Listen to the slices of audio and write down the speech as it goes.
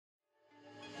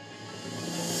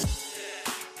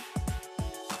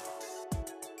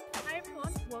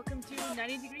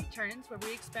90-degree turns where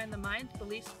we expand the mind,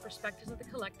 beliefs, perspectives of the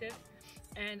collective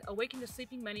and awaken the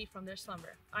sleeping many from their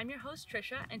slumber. I'm your host,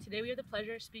 Trisha, and today we have the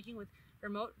pleasure of speaking with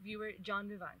Remote Viewer John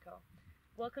Vivanco.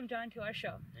 Welcome, John, to our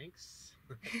show. Thanks.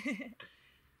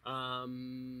 So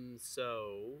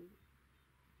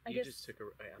I'm going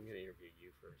to interview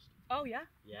you first. Oh, yeah?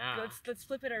 Yeah. Let's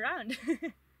flip it around.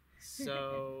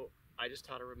 So I just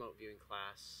taught a remote viewing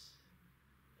class,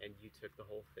 and you took the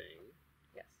whole thing.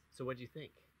 Yes. So what do you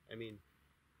think? I mean,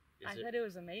 I thought it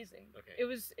was amazing. Okay. It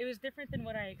was different than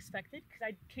what I expected, because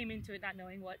I came into it not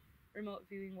knowing what remote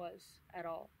viewing was at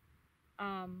all.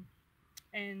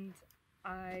 And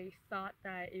I thought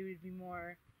that it would be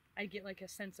more, I'd get like a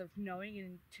sense of knowing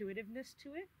and intuitiveness to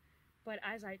it. But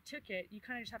as I took it, you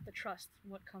kind of just have to trust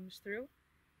what comes through.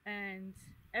 And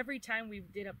every time we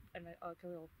did a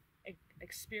little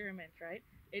experiment, right?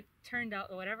 It turned out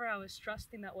that whatever I was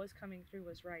trusting that was coming through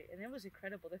was right. And it was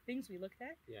incredible. The things we looked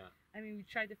at. Yeah. I mean, we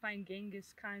tried to find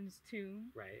Genghis Khan's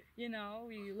tomb. Right. You know,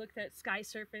 we looked at sky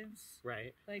serpents.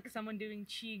 Right. Like someone doing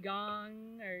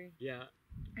Qigong or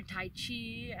Tai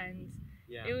Chi. And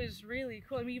it was really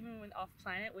cool. I mean, even when off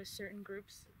planet with certain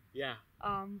groups. Yeah.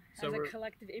 So as a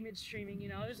collective image streaming, you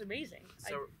know, it was amazing.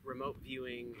 So remote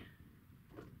viewing,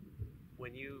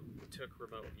 when you took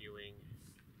remote viewing,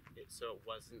 so it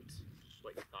wasn't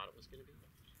what you thought it was going to be?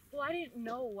 Well, I didn't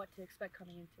know what to expect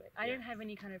coming into it. I didn't have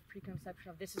any kind of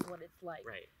preconception of this is what it's like.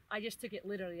 Right. I just took it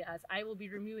literally as I will be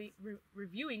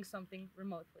reviewing something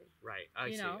remotely. Right.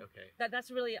 I see. Okay. That's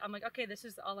really, I'm like, okay, this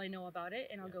is all I know about it,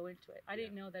 and I'll go into it. I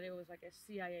didn't know that it was like a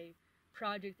CIA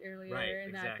project earlier,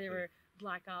 and that they were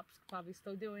Black Ops probably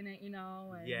still doing it, you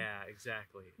know. And yeah,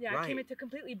 exactly. Yeah, I came into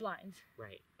completely blind.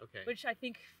 Right. Okay. Which I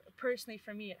think, personally,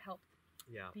 for me, it helped.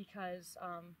 Yeah. Because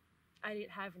I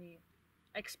didn't have any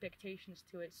expectations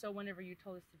to it. So whenever you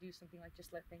told us to do something like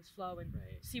just let things flow and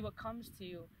see what comes to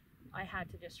you, I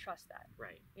had to just trust that.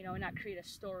 Right. You know, and not create a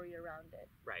story around it.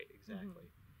 Right, exactly.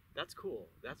 That's cool.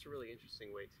 That's a really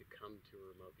interesting way to come to a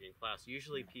remote viewing class.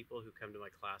 Usually people who come to my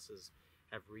classes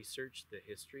have researched the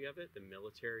history of it, the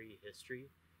military history,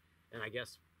 and I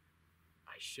guess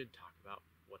I should talk about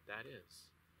what that is.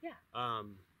 Yeah.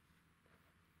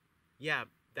 Yeah,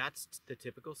 that's the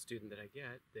typical student that I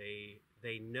get.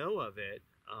 They know of it.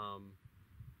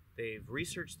 They've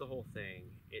researched the whole thing.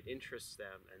 It interests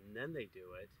them, and then they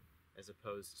do it, as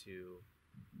opposed to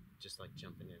just like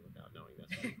jumping in without knowing.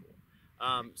 That's pretty cool.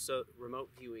 So remote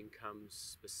viewing comes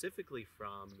specifically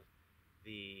from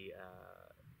the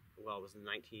well, it was in the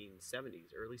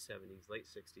 1970s, early 70s, late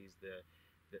 60s.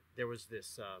 There was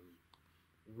this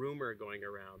rumor going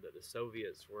around that the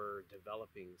Soviets were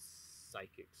developing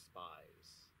psychic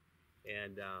spies.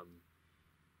 And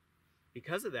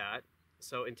because of that,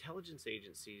 so intelligence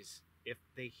agencies, if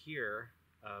they hear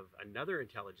of another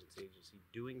intelligence agency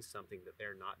doing something that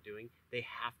they're not doing, they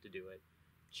have to do it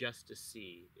just to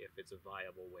see if it's a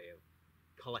viable way of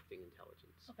collecting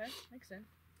intelligence. Okay, makes sense.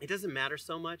 It doesn't matter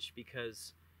so much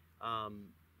because,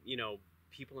 you know,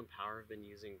 people in power have been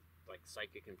using like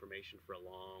psychic information for a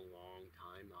long, long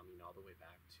time. I mean, all the way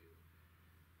back to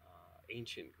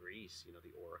ancient Greece, you know,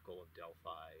 the Oracle of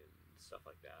Delphi and stuff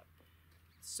like that.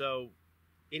 So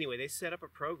anyway, they set up a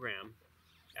program.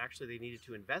 Actually, they needed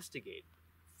to investigate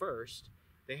first.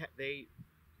 They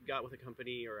got with a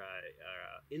company or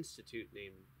a institute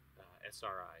named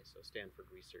SRI, so Stanford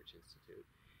Research Institute.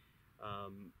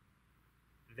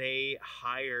 They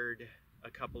hired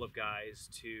a couple of guys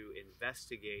to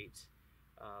investigate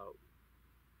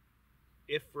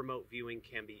if remote viewing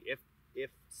can be, if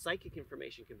psychic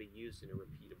information can be used in a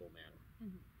repeatable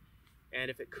manner. And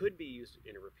if it could be used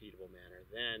in a repeatable manner,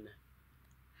 then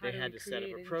they had to set up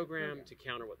a program to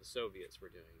counter what the Soviets were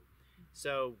doing.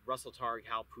 So Russell Targ,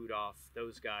 Hal Puthoff,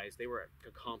 those guys, they were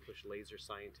accomplished laser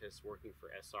scientists working for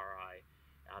SRI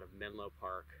out of Menlo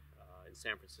Park in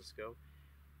San Francisco.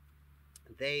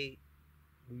 They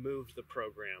moved the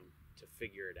program to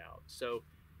figure it out. So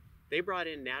they brought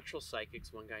in natural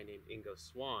psychics, one guy named Ingo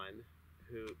Swann,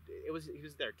 he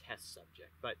was their test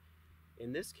subject, but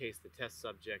in this case, the test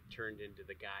subject turned into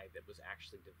the guy that was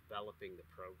actually developing the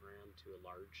program to a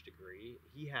large degree.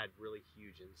 He had really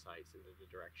huge insights into the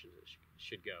direction it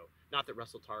should go. Not that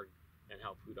Russell Targ and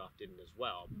Hal Puthoff didn't as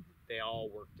well. They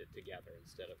all worked it together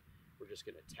instead of we're just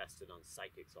going to test it on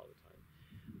psychics all the time.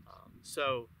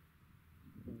 So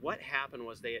what happened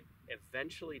was they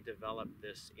eventually developed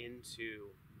this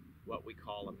into what we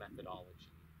call a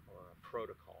methodology or a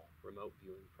protocol, remote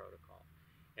viewing protocol.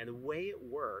 And the way it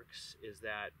works is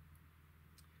that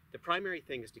the primary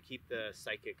thing is to keep the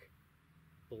psychic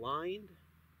blind.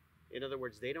 In other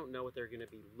words, they don't know what they're going to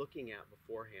be looking at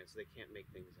beforehand, so they can't make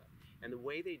things up. And the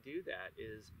way they do that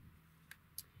is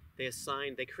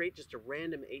they create just a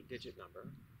random 8-digit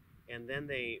number, and then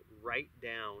they write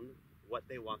down what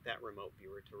they want that remote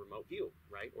viewer to remote view,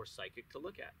 right? Or psychic to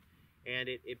look at. And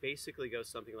it basically goes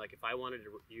something like, if I wanted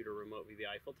you to remote view the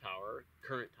Eiffel Tower,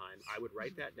 current time, I would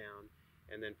write that down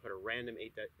and then put a random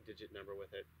 8-digit number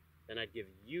with it. Then I'd give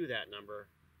you that number,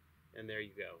 and there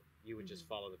you go. You would just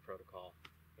follow the protocol,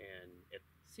 and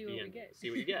see what we get. See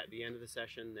what you get. At the end of the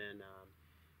session, then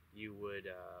we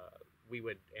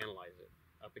would analyze it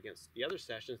up against the other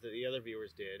sessions that the other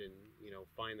viewers did, and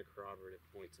find the corroborative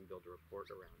points and build a report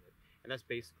around it. And that's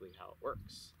basically how it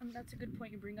works. That's a good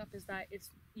point you bring up, is that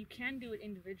you can do it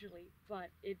individually, but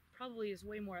it probably is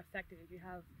way more effective if you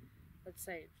have, let's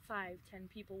say, 5-10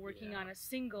 people working on a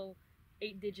single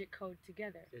 8-digit code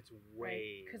together. It's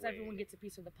way, because everyone gets a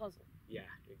piece of the puzzle. Yeah,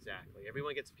 exactly.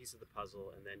 Everyone gets a piece of the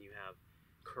puzzle, and then you have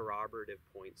corroborative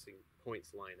points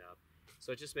line up.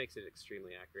 So it just makes it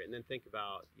extremely accurate. And then think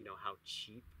about, how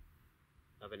cheap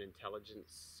of an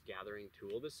intelligence gathering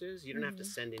tool this is. You don't have to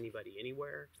send anybody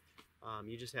anywhere.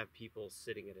 You just have people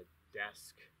sitting at a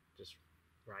desk just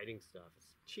writing stuff.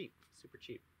 It's cheap, super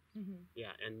cheap.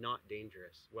 Yeah, and not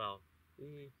dangerous. Well,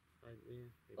 we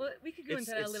could go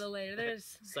into that a little later.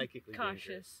 There's psychically cautious.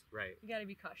 Dangerous. Right. You got to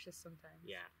be cautious sometimes.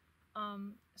 Yeah.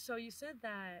 So you said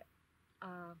that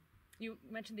you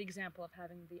mentioned the example of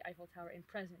having the Eiffel Tower in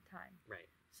present time. Right.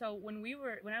 So when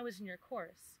I was in your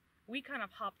course, we kind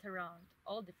of hopped around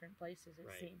all different places, it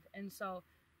seemed. And so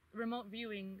remote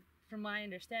viewing, from my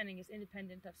understanding, is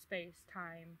independent of space,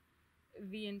 time,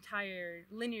 the entire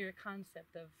linear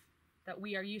concept of that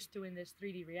we are used to in this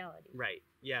 3D reality. Right.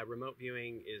 Yeah, remote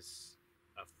viewing is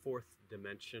a 4th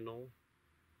dimensional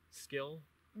skill.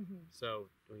 So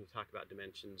when you talk about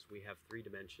dimensions, we have 3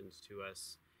 dimensions to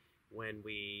us. When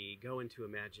we go into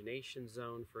imagination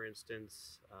zone, for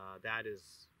instance, that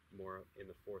is more in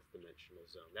the 4th dimensional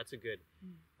zone. That's a good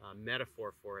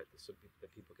metaphor for it, so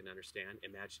that people can understand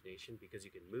imagination, because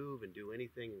you can move and do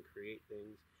anything and create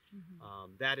things.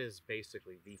 That is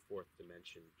basically the 4th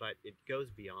dimension, but it goes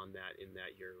beyond that, in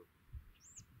that your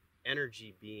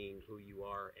energy, being who you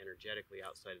are energetically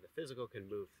outside of the physical, can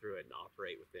move through it and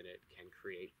operate within it, can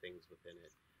create things within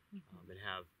it, and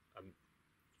have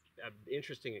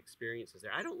interesting experiences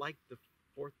there. I don't like the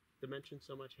 4th dimension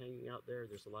so much, hanging out there.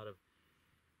 There's a lot of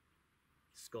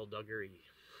skullduggery,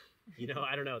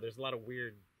 I don't know. There's a lot of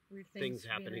weird things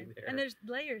happening there. And there's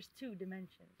layers to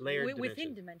dimensions.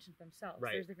 Within dimensions themselves.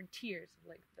 Right. There's different tiers,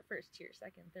 like the first tier,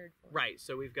 second, third, fourth. Right.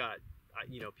 So we've got,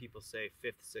 people say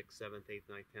 5th, 6th, 7th, 8th,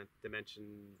 9th, 10th dimension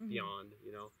beyond,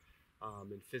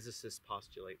 and physicists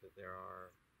postulate that there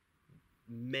are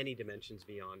many dimensions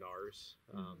beyond ours.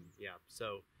 Yeah.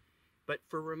 So, but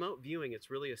for remote viewing, it's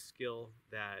really a skill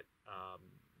that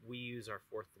we use our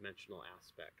 4th dimensional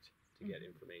aspect to get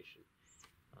information.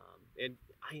 And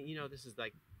this is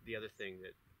like the other thing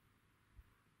that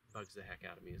bugs the heck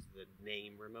out of me, is the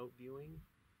name remote viewing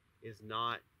is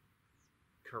not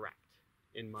correct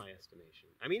in my estimation.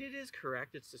 I mean, it is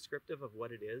correct. It's descriptive of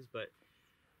what it is, but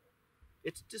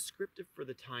it's descriptive for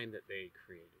the time that they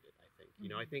created it, I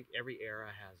think. I think every era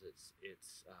has its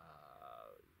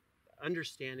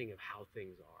understanding of how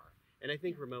things are. And I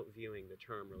think remote viewing, the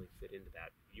term, really fit into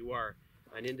that. You are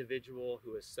an individual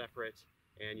who is separate,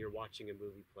 and you're watching a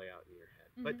movie play out in your head.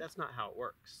 But that's not how it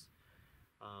works.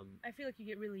 I feel like you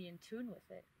get really in tune with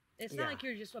it. It's not like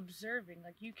you're just observing.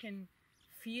 Like, you can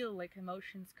feel like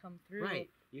emotions come through. Right.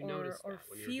 You notice that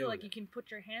when you're feel doing like you can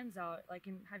put your hands out, like,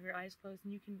 and have your eyes closed,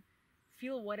 and you can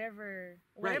feel whatever's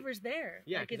there.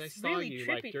 Yeah, like, because it's I saw really you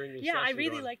trippy. like during the yeah, session I really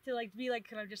going, like to be like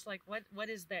kind of just like what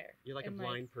is there? You're like a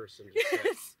blind person.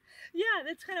 Yes. Yeah,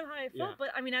 that's kind of how I felt. Yeah. But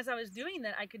I mean, as I was doing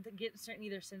that, I could get certain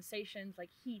either sensations like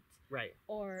heat, right,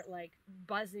 or like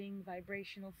buzzing,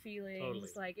 vibrational feelings. Totally.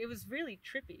 Like, it was really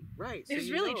trippy. Right. It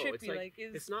was really trippy.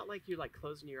 It's not like you're like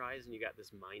closing your eyes and you got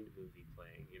this mind movie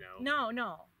playing, No.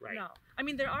 Right. No. I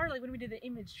mean, there are, like, when we did the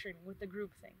image streaming with the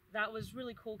group thing, that was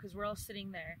really cool, because we're all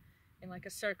sitting there in like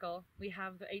a circle. We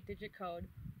have the 8-digit code,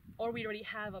 or we already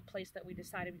have a place that we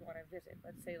decided we want to visit.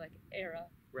 Let's say like Era,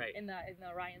 right, in the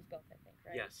Orion's Belt, I think,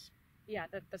 right? Yes. Yeah,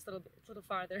 that's a little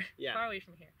farther, far away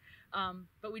from here.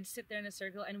 But we'd sit there in a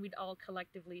circle, and we'd all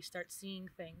collectively start seeing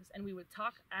things, and we would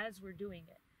talk as we're doing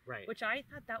it. Right. Which I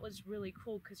thought that was really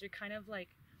cool, because you're kind of like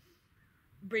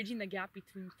bridging the gap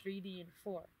between 3D and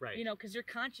 4. Right. Because you're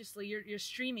consciously you're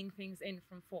streaming things in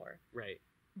from 4. Right.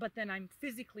 But then I'm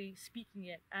physically speaking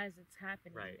it as it's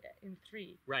happening in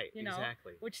 3. Right.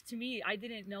 Exactly. Which, to me, I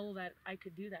didn't know that I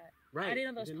could do that. Right. I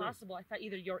didn't know that was possible. I thought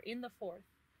either you're in the 4th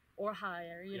or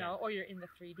higher, or you're in the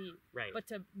 3D. Right. But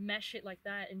to mesh it like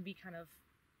that and be kind of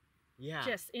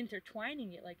just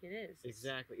intertwining it like it is.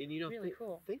 Exactly. And you know, really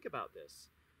cool. Think about this.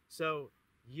 So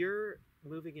you're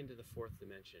moving into the fourth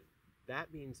dimension.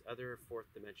 That means other fourth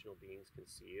dimensional beings can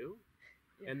see you.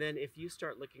 Yeah. And then if you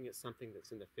start looking at something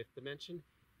that's in the fifth dimension,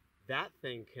 that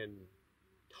thing can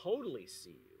totally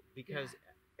see you, because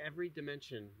every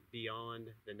dimension beyond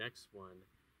the next one,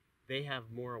 they have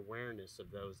more awareness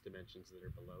of those dimensions that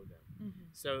are below them. Mm-hmm.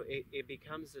 So it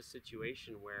becomes a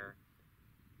situation where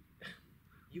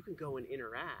you can go and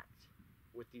interact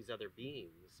with these other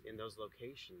beings in those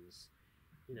locations.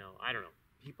 You know, I don't know.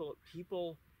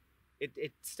 People,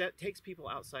 it takes people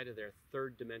outside of their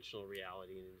third dimensional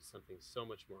reality and into something so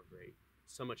much more great,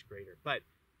 so much greater. But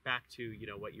back to, you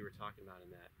know, what you were talking about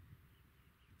in that,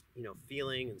 you know,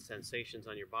 feeling and sensations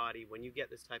on your body. When you get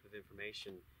this type of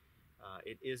information,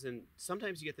 it isn't,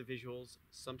 sometimes you get the visuals,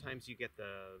 sometimes you get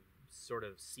the sort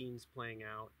of scenes playing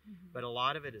out, but a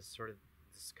lot of it is sort of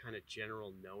this kind of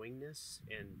general knowingness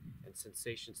and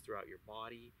sensations throughout your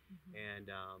body, and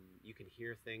you can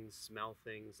hear things, smell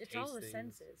things, it's taste all the things.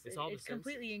 senses. It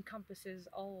completely encompasses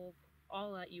all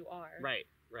that you are. Right.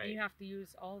 And you have to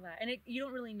use all that, and you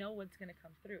don't really know what's going to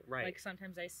come through. Right. Like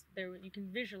sometimes you can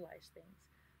visualize things,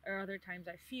 or other times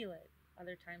I feel it.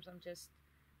 Other times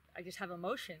I just have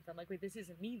emotions. I'm like, wait, this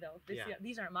isn't me though.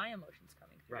 These aren't my emotions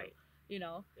coming through. Right. You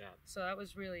know. Yeah. So that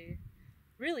was really,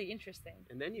 really interesting.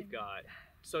 And then you've got,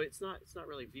 so it's not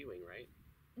really viewing, right?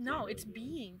 No, it's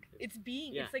being. It's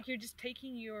being. Yeah. It's like you're just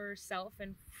taking yourself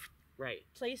and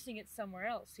placing it somewhere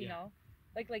else. You know.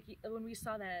 Like when we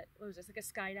saw that, what was this, like a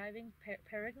skydiving,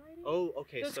 paragliding? Oh,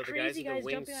 okay. Those so the crazy guys in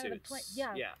the jumping out of the plane.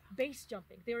 Yeah, base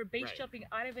jumping. They were base jumping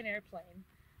out of an airplane,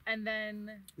 and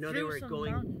then they were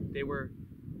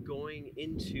going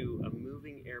into a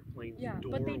moving airplane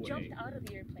doorway. But they jumped out of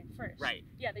the airplane first. Right.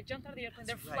 Yeah, they jumped out of the airplane.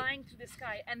 They're flying through the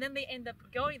sky, and then they end up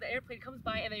going. The airplane comes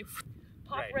by, and they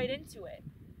pop right into it.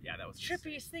 Yeah, that was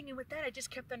trippiest thing. And with that, I just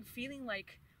kept on feeling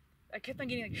like. I kept on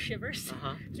getting like shivers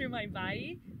through my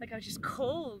body, like I was just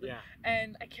cold,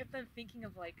 and I kept on thinking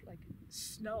of like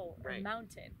snow or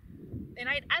mountain, and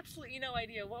I had absolutely no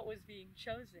idea what was being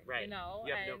chosen. You know,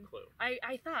 you have no clue.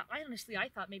 I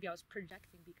thought maybe I was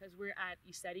projecting, because we're at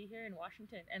ECETI here in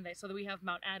Washington, and so we have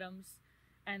Mount Adams,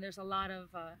 and there's a lot of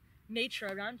nature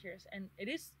around here, and it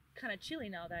is kind of chilly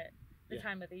now that the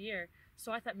time of the year.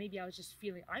 So I thought maybe I was just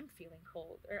I'm feeling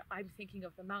cold, or I'm thinking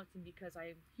of the mountain because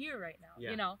I'm here right now.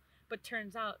 You know. But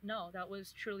turns out, no, that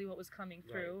was truly what was coming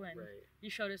through, and you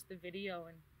showed us the video,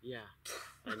 and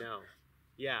I know,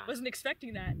 wasn't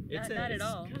expecting that, not at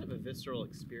all. It's kind of a visceral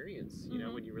experience, you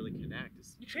know, when you really connect.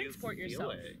 You transport feel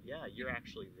yourself. It. Yeah, you're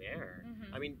actually there.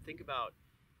 I mean, think about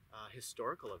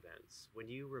historical events. When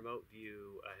you remote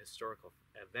view a historical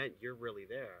event, you're really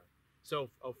there.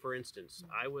 So, for instance,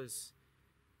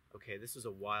 this was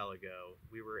a while ago.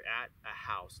 We were at a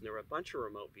house, and there were a bunch of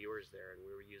remote viewers there, and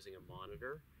we were using a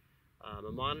monitor.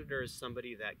 A monitor is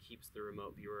somebody that keeps the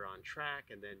remote viewer on track,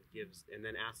 and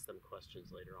then asks them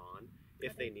questions later on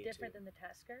if they need to. Different than the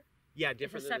tasker? Yeah,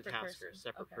 different than the tasker, person.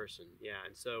 separate person. Yeah,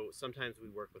 and so sometimes we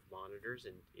work with monitors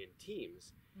in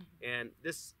teams, and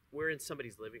we're in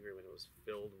somebody's living room, and it was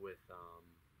filled with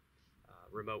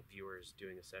remote viewers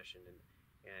doing a session,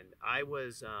 and I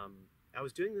was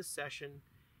doing this session,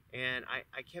 and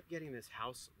I kept getting this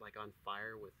house like on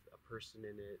fire with a person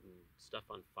in it and stuff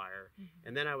on fire.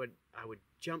 And then I would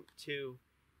jump to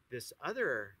this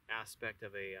other aspect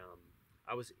of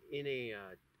I was in a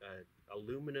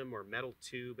aluminum or metal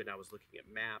tube, and I was looking at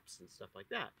maps and stuff like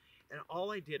that. And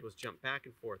all I did was jump back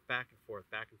and forth, back and forth,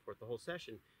 back and forth the whole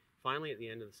session. Finally, at the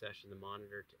end of the session, the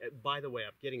monitor, by the way,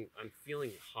 I'm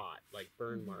feeling hot, like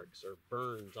burn marks or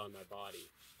burns on my body.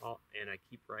 And I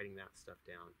keep writing that stuff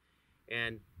down.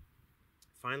 And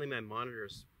finally, my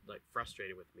monitor's like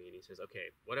frustrated with me, and he says, okay,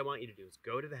 what I want you to do is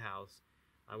go to the house.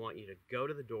 I want you to go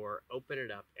to the door, open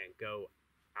it up, and go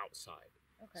outside.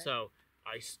 Okay. So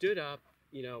I stood up,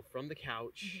 you know, from the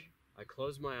couch. I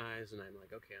closed my eyes, and I'm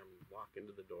like, okay, I'm walking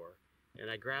to the door. And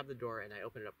I grabbed the door, and I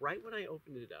opened it up. Right when I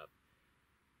opened it up,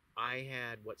 I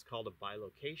had what's called a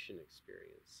bilocation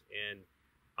experience. And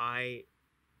I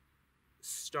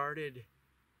started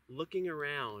looking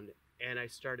around, and I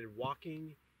started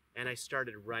walking, and I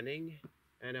started running,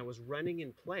 and I was running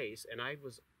in place, and I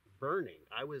was burning.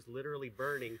 I was literally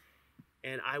burning,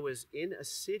 and I was in a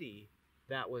city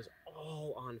that was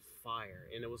all on fire,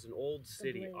 and it was an old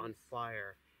city on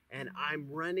fire, and I'm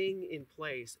running in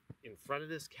place in front of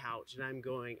this couch, and I'm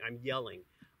yelling,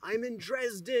 I'm in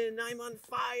Dresden, I'm on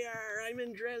fire, I'm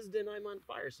in Dresden, I'm on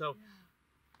fire. So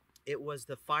it was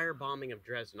the firebombing of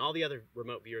Dresden. All the other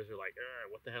remote viewers are like,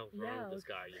 what the hell's wrong with this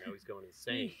guy? You know, he's going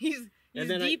insane. He's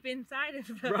deep inside of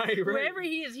the, right. Wherever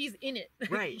he is, he's in it.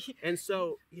 Right. And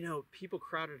so, you know, people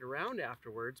crowded around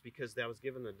afterwards because that was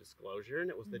given the disclosure, and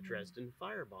it was the Dresden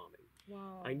firebombing.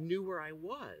 Wow. I knew where I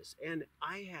was, and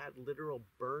I had literal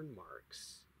burn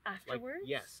marks. Afterwards? Like,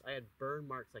 yes, I had burn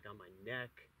marks like on my neck,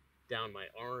 down my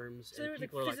arms. So and there was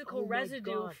people like are physical like, oh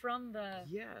residue from the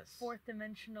fourth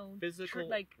dimensional physical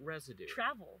residue.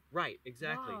 Travel. Right,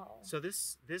 exactly. Wow. So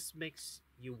this makes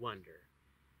you wonder.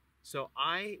 So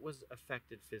I was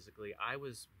affected physically. I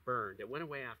was burned. It went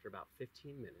away after about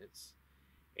 15 minutes,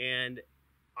 and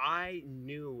I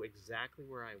knew exactly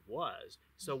where I was.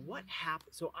 So what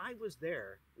happened? So I was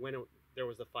there when there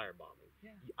was the firebombing. Yeah.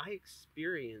 I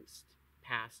experienced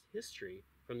past history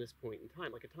from this point in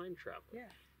time, like a time traveler. Yeah.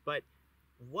 But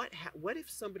what if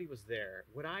somebody was there?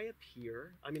 Would I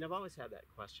appear? I mean, I've always had that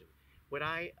question. Would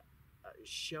I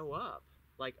show up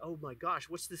like, oh my gosh,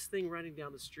 what's this thing running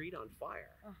down the street on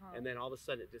fire? And then all of a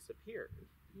sudden it disappeared.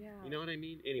 Yeah. You know what I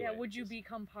mean? Anyway. Yeah. Would you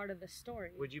become part of the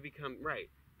story? Would you become or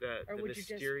the would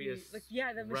mysterious, you just be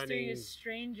like, the mysterious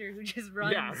stranger who just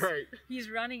runs. Yeah, right. He's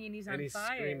running and he's on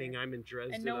fire. Screaming, "I'm in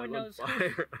Dresden, and no one knows on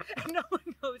fire." And no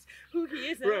one knows who he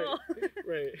is at all.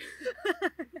 Right.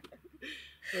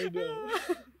 I know.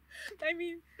 I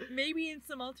mean, maybe in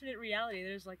some alternate reality,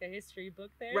 there's like a history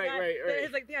book there. Right.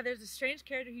 It's like, there's a strange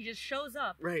character. He just shows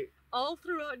up. Right. All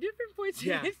throughout different points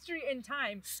in history and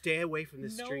time. Stay away from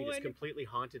this street. It's completely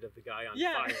haunted of the guy on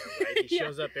fire. Right. He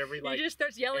shows up every he just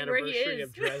starts yelling where he is.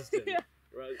 Of Dresden.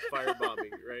 Right.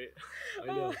 Firebombing. Right. I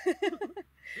know.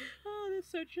 Oh, that's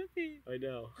so trippy. I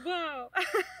know. Wow.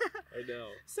 I know.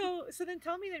 So then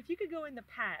tell me that if you could go in the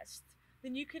past,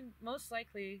 then you could most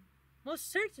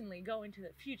certainly go into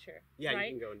the future. Yeah,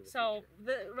 right? you can go into the So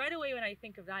future. right away when I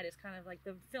think of that is kind of like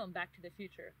the film Back to the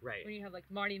Future. Right. When you have like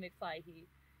Marty McFly,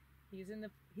 he's in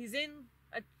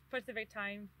a specific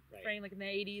time frame, like in the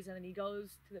 80s, and then he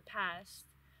goes to the past,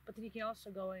 but then he can also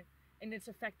go in, and it's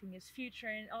affecting his future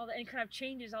and all that, and kind of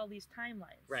changes all these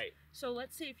timelines. Right. So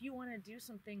let's say if you want to do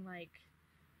something like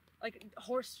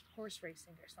horse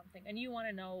racing or something, and you want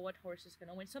to know what horse is going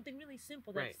to win, something really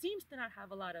simple that seems to not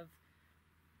have a lot of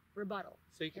rebuttal.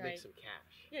 So you can make some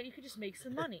cash. Yeah, you could just make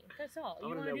some money. That's all. I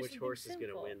want to know which horse is going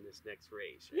to win this next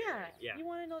race. Right? Yeah. You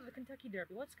want to know the Kentucky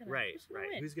Derby. What's going to win?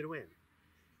 Who's going to win?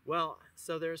 Well,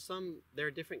 so there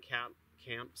are different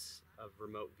camps of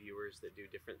remote viewers that do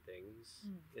different things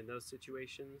in those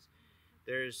situations.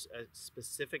 There's a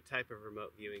specific type of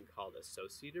remote viewing called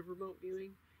associative remote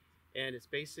viewing, and it's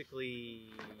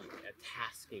basically a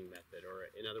tasking method, or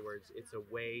in other words, it's a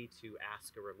way to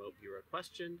ask a remote viewer a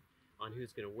question on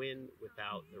who's going to win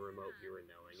without the remote viewer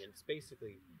knowing. And it's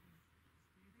basically,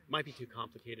 might be too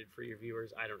complicated for your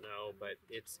viewers, I don't know, but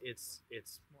it's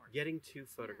getting two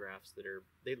photographs that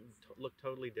they look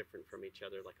totally different from each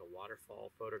other, like a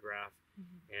waterfall photograph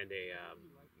and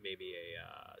maybe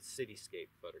a cityscape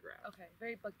photograph. Okay,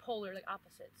 very like polar, like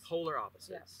opposites. Polar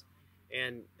opposites. Yeah.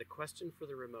 And the question for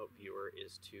the remote viewer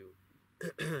is to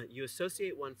you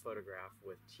associate one photograph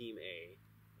with Team A,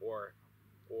 or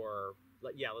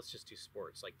let's just do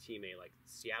sports, like Team A, like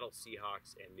Seattle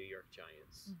Seahawks and New York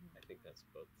Giants. I think that's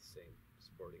both the same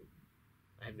sporting.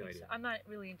 I have no idea. So. I'm not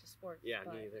really into sports. Yeah,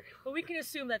 me either. But we can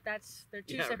assume that they're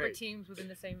two separate teams within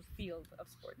the same field of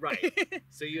sport. Right.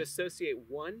 So you associate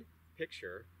one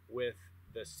picture with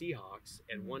the Seahawks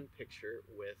and one picture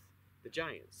with the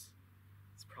Giants.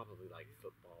 It's probably like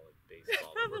football and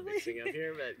baseball that we're mixing up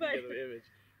here, but you get the image.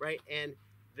 Right? And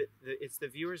it's the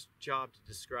viewer's job to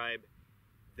describe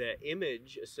the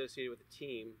image associated with the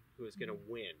team who is going to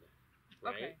win,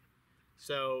 right? Okay.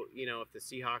 So, if the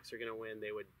Seahawks are going to win,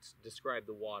 they would describe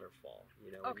the waterfall,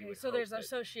 Okay, so there's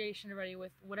association already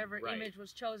with whatever image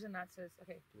was chosen that says,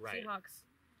 Seahawks,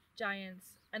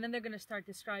 Giants, and then they're going to start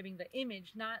describing the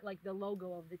image, not like the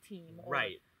logo of the team.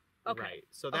 Right.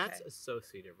 So that's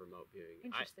associative remote viewing.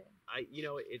 Interesting.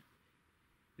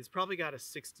 It's probably got a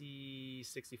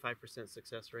 60-65%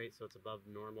 success rate, so it's above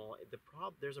normal.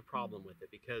 There's a problem with it,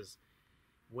 because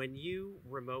when you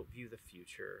remote view the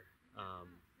future,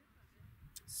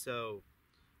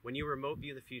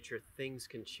 things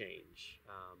can change.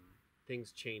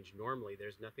 Things change normally.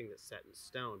 There's nothing that's set in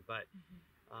stone. But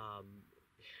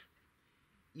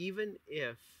even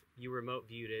if you remote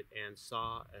viewed it and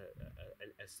saw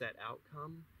a set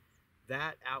outcome,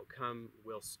 that outcome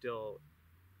will still,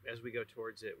 as we go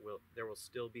towards it, there will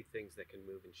still be things that can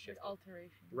move and shift. Like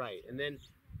alterations. Right. And then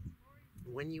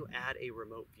when you add a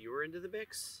remote viewer into the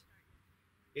mix,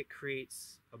 it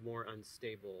creates a more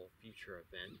unstable future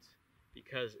event,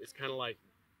 because it's kind of like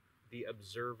the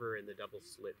observer in the double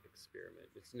slit experiment.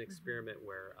 It's an experiment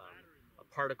where a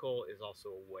particle is also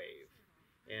a wave,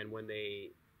 and when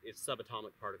it's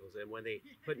subatomic particles, and when they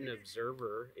put an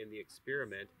observer in the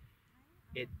experiment,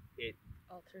 it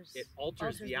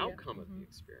alters the outcome of the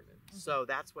experiment. So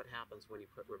that's what happens when you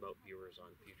put remote viewers on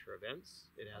future events.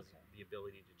 It has the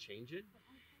ability to change it.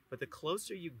 But the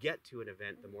closer you get to an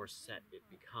event, the more set it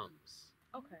becomes.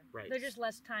 Okay. Right. There's just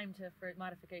less time for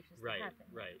modifications to happen.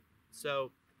 Right.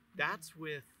 So that's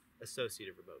with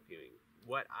associative remote viewing.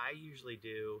 What I usually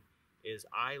do is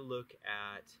I look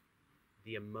at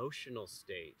the emotional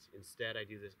state. Instead, I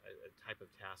do this a type of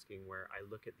tasking where I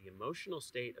look at the emotional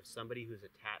state of somebody who's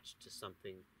attached to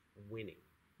something winning.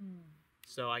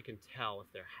 So I can tell if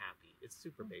they're happy. It's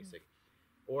super basic.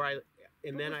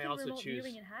 Then I also choose.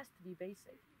 Viewing, it has to be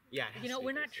basic. Yeah,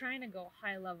 we're not trying to go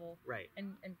high level, right?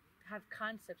 And have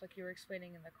concepts like you were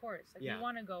explaining in the course. Like you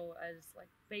want to go as like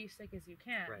basic as you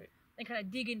can, right? And kind of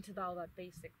dig into all that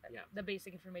basic, the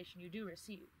basic information you do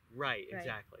receive. Right.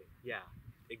 Exactly. Yeah.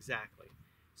 Exactly.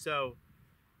 So,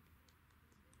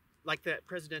 like the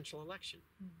presidential election,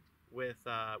 with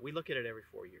we look at it every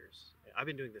 4 years. I've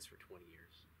been doing this for 20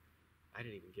 years. I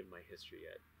didn't even give my history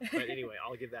yet, but anyway,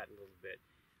 I'll give that in a little bit.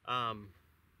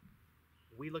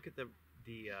 We look at the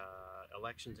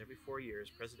elections every 4 years,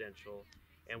 presidential,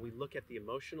 and we look at the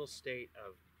emotional state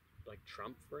of, like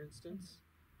Trump, for instance,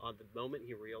 on the moment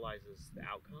he realizes the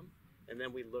outcome, and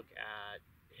then we look at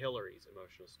Hillary's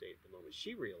emotional state the moment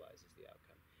she realizes the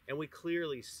outcome, and we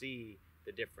clearly see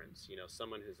the difference.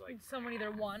 Someone who's like someone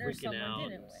either won or someone out,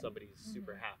 didn't win. Somebody's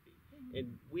super happy,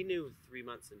 and we knew 3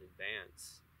 months in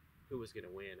advance who was going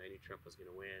to win. I knew Trump was going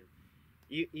to win.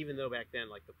 Even though back then,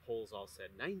 like the polls all said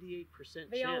 98%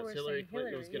 chance Hillary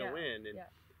Clinton was going to win, and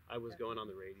I was going on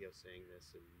the radio saying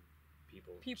this, and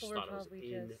people just thought it was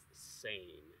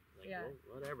insane. Like,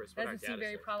 well, whatever. It's what our doesn't data seem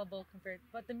very says. probable compared,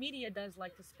 but the media does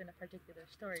like to spin a particular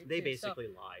story. They basically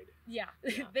lied. Yeah,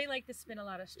 they like to spin a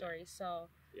lot of stories. So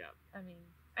I mean,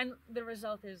 and the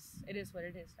result is it is what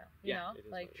it is now. You know,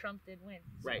 like Trump did win.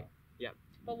 So. Right. Yeah.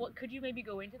 But what could you maybe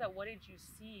go into that? What did you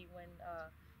see when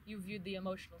you viewed the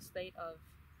emotional state of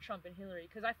Trump and Hillary?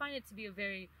 Because I find it to be a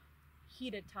very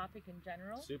heated topic in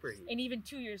general. Super heated. And even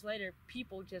 2 years later,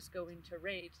 people just go into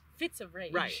rage, fits of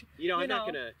rage. Right. I'm not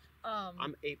gonna.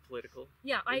 I'm apolitical.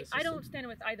 Yeah, I don't stand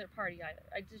with either party either.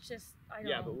 I don't.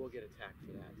 Yeah, but we'll get attacked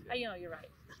for that too. You're right.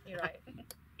 You're right.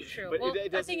 True. But well,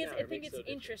 I think it's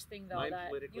interesting though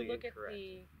that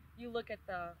you look at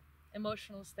the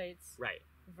emotional states. Right.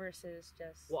 Versus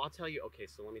just. Well, I'll tell you. Okay,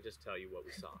 so let me just tell you what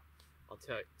we saw. I'll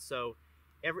tell you. So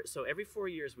every 4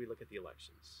 years we look at the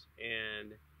elections,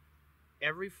 and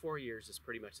every 4 years is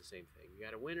pretty much the same thing. You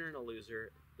got a winner and a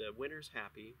loser. The winner's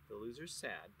happy, the loser's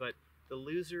sad. But the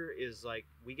loser is like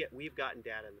we've gotten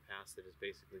data in the past that has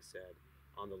basically said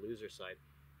on the loser side,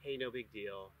 hey, no big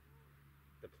deal.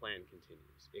 The plan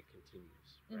continues. It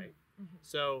continues, right?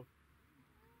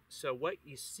 So what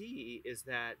you see is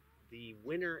that the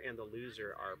winner and the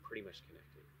loser are pretty much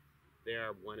connected. They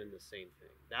are one and the same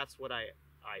thing. That's what I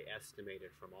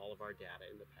estimated from all of our data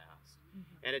in the past.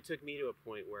 And it took me to a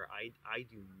point where I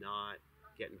do not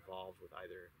get involved with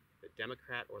either the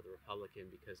Democrat or the Republican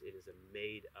because it is a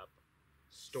made-up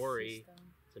story. System.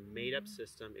 It's a made-up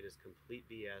system. It is complete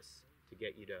BS to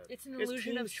get you to... It's an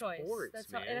illusion of choice. Sports,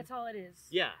 that's all it is.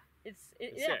 Yeah.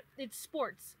 It's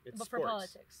sports, but for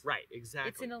politics. Right, exactly.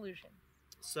 It's an illusion.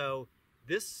 So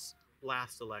this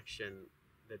last election,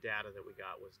 the data that we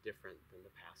got was different than the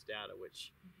past data,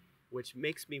 which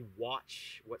makes me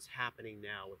watch what's happening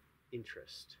now with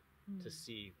interest to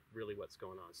see really what's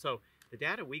going on. So the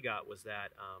data we got was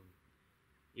that,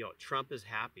 Trump is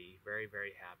happy, very,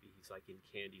 very happy. He's like in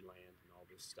Candyland and all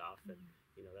this stuff. And,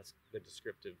 that's the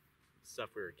descriptive stuff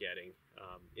we were getting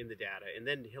in the data. And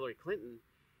then Hillary Clinton,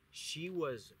 she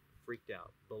was freaked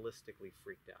out, ballistically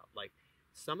freaked out. Like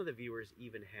some of the viewers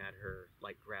even had her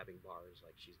like grabbing bars,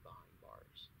 like she's behind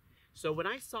bars. So when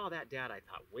I saw that data, I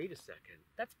thought, wait a second.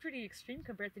 That's pretty extreme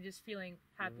compared to just feeling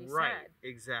happy, right, sad.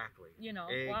 Exactly.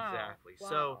 Exactly. Wow.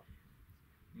 So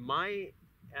my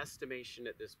estimation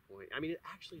at this point, I mean,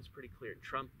 it's pretty clear.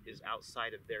 Trump is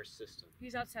outside of their system.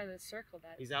 He's outside of the circle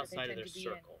He's outside of their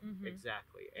circle.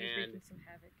 Exactly. He's wreaking some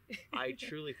havoc. I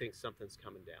truly think something's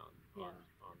coming down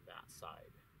on that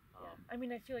side. I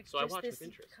mean, I feel like so just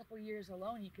this couple years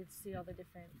alone, you could see all the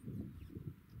different...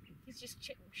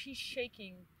 She's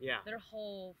shaking their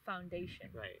whole foundation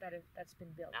that's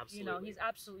been built. Absolutely. He's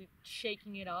absolutely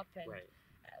shaking it up. And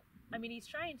I mean, he's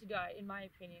trying to do, in my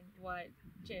opinion, what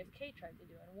JFK tried to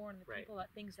do and warn the people that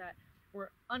things that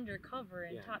were undercover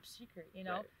and top secret,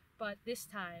 But this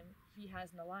time he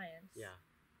has an alliance. Yeah.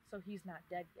 so he's not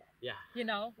dead yet. Yeah. You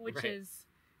know, which Right. is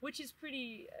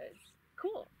pretty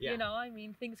cool. Yeah. You know, I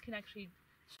mean, things can actually.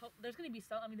 There's going to be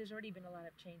there's already been a lot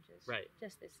of changes. Right.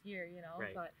 Just this year, you know.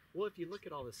 Right. But well, if you look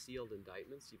at all the sealed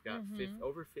indictments, you've got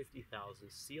over 50,000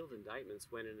 sealed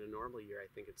indictments. When in a normal year, I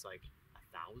think it's like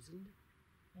 1,000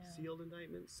 sealed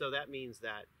indictments. So that means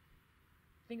that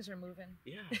things are moving.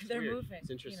 Yeah, they're weird. moving.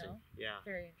 It's interesting. You know? Yeah.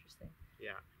 Very interesting.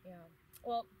 Yeah. Yeah.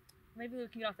 Well, maybe we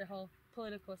can get off the whole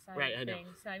political side Right, of I know.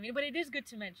 things. I mean, but it is good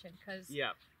to mention because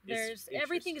it's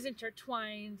everything is interesting.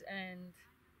 intertwined and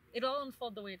it'll all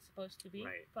unfold the way it's supposed to be.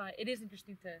 Right. But it is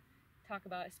interesting to talk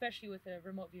about, especially with a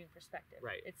remote viewing perspective.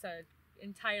 Right. It's a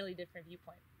entirely different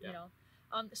viewpoint. Yeah. You know.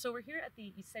 So we're here at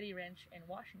the Isetti Ranch in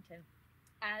Washington,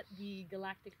 at the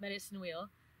Galactic Medicine Wheel.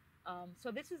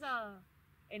 So this is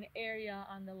an area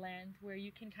on the land where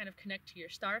you can kind of connect to your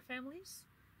star families.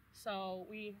 So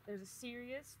there's a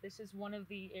Sirius. This is one of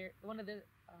the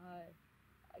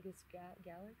I guess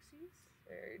galaxies.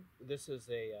 Or This is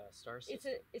a star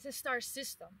system. It's a star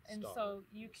system, and so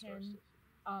you can,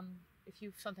 if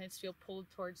you sometimes feel pulled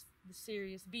towards the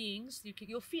Sirius beings,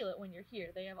 you'll feel it when you're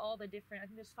here. They have all the different. I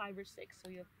think there's 5 or 6. So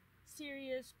you have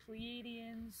Sirius,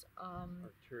 Pleiadians,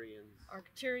 Arcturians,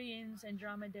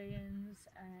 Andromedaeans,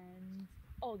 and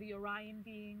the Orion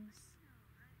beings.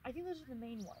 I think those are the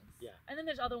main ones. Yeah. And then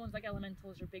there's other ones like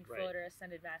elementals or Bigfoot or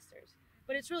Ascended Masters.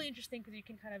 But it's really interesting because you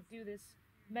can kind of do this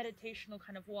meditational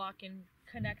kind of walk and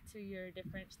connect to your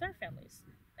different star families.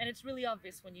 And it's really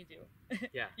obvious when you do.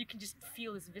 Yeah. You can just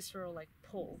feel this visceral like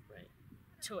pull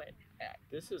to it.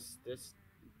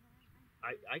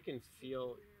 I can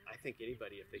feel, I think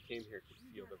anybody, if they came here, could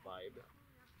feel the vibe,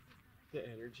 the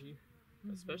energy,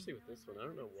 especially with this one. I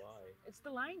don't know why. It's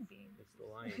the lion being. It's the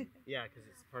lion. Yeah, because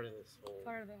it's part of this whole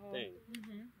thing.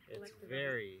 It's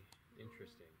very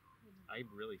interesting. I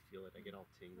really feel it. I get all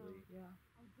tingly.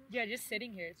 Yeah, just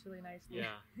sitting here, it's really nice.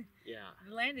 Yeah.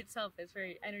 The land itself is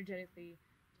very energetically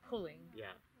pulling.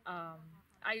 Yeah.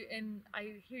 I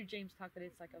hear James talk that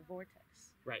it's like a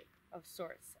vortex. Right. Of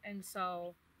sorts, and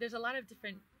so there's a lot of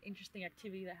different interesting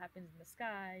activity that happens in the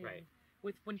sky. Right.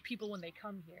 And when they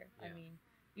come here, I mean,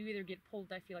 you either get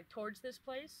pulled, I feel like, towards this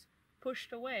place,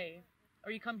 pushed away,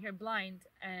 or you come here blind,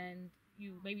 and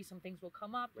maybe some things will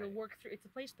come up. You'll work through. It's a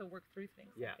place to work through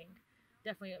things. I think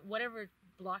definitely whatever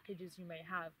blockages you may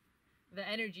have, the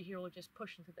energy here will just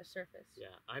push into the surface. Yeah,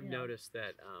 I've noticed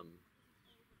that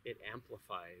it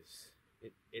amplifies.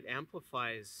 It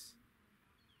amplifies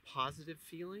positive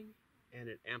feeling, and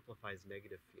it amplifies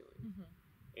negative feeling.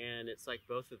 And it's like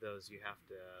both of those you have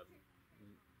to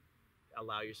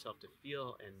allow yourself to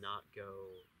feel and not go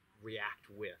react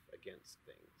against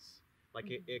things. Like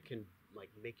it can like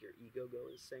make your ego go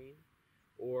insane,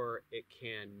 or it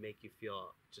can make you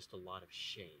feel just a lot of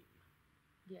shame.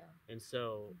 Yeah. And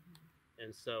so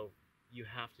you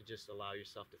have to just allow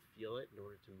yourself to feel it in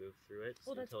order to move through it.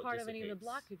 Well, that's part of any of the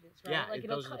blockages, right? Yeah, like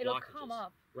it'll come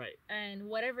up. Right. And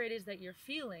whatever it is that you're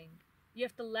feeling, you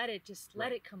have to let it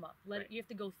come up. You have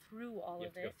to go through all of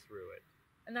it. You have to go through it.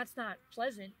 And that's not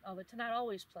pleasant all the time. Not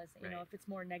always pleasant, you know, if it's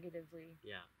more negatively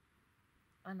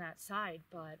on that side.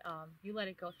 But you let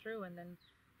it go through, and then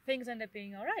things end up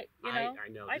being all right. You know, I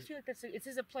know. I feel like this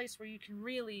is a place where you can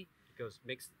really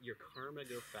makes your karma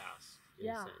go fast. In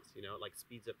a sense, you know, it like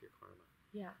speeds up your karma.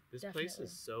 Yeah, this place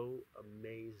is so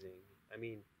amazing. I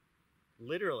mean,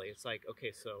 literally, it's like,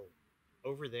 okay, so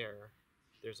over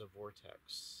there's a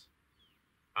vortex.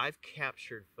 I've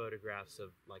captured photographs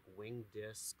of like winged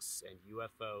discs and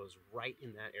UFOs right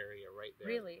in that area, right there.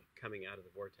 Really? Coming out of the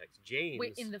vortex. James.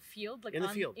 Wait, in the field? Like in the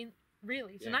field.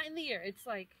 Really? So not in the air. It's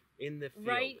like in the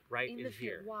field, right in the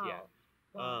here. Wow. Yeah.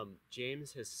 Wow.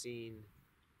 James has seen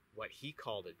what he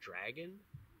called a dragon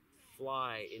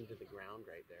fly into the ground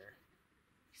right there.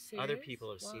 Serious? Other people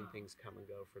have seen things come and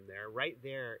go from there. Right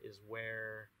there is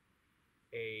where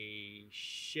a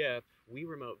ship, we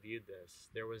remote viewed this.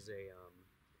 There was a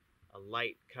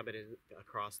light coming in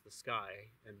across the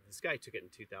sky, and this guy took it in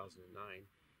 2009,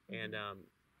 and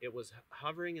it was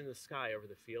hovering in the sky over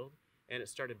the field, and it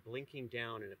started blinking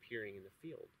down and appearing in the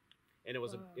field, and it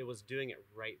was doing it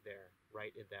right there,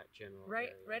 right at that general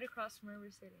area. Right across from where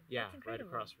we're sitting. Yeah, right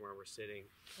across from where we're sitting.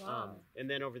 Wow. And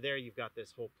then over there you've got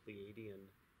this whole Pleiadian.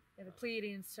 Yeah, the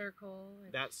Pleiadian circle.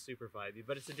 That's super vibey,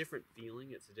 but it's a different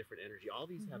feeling. It's a different energy. All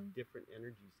these have different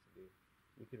energies to do.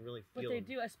 You can really feel. But they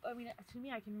do. I mean, to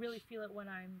me, I can really feel it when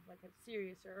I'm like at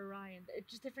Sirius or Orion. It's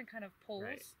just different kind of pulls.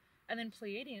 Right. And then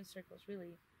Pleiadian circle is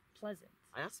really pleasant.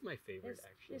 That's my favorite,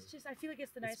 actually. It's just, I feel like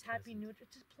it's the nice, happy, neutral,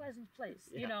 just pleasant place,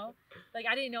 you know? Like,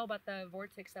 I didn't know about the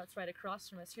vortex that's right across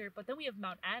from us here, but then we have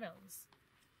Mount Adams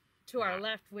to our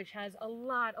left, which has a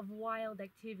lot of wild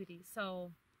activity.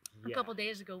 So a couple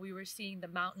days ago, we were seeing the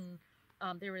mountain.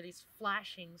 There were these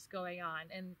flashings going on,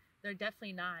 and they're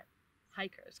definitely not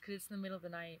hikers because it's in the middle of the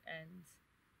night and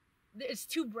it's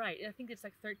too bright. I think it's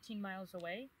like 13 miles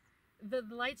away. The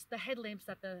lights, the headlamps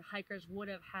that the hikers would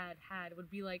have had would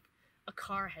be like a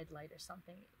car headlight or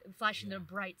something, flashing their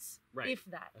brights. Right. If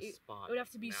that, it would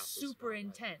have to be super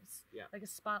intense, like a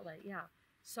spotlight. Yeah.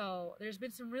 So there's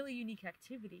been some really unique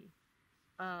activity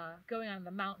going on in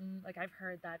the mountain. Like I've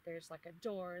heard that there's like a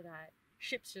door that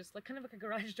ships just like kind of like a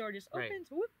garage door just opens,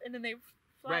 whoop, and then they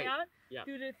fly out,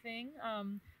 do their thing.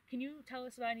 Can you tell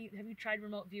us about any? Have you tried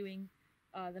remote viewing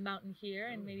the mountain here,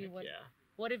 and maybe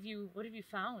what have you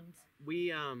found?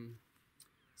 We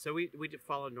so we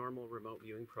follow normal remote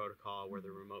viewing protocol where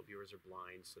the remote viewers are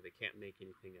blind, so they can't make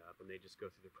anything up, and they just go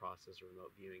through the process of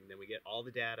remote viewing. Then we get all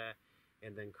the data,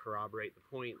 and then corroborate the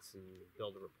points and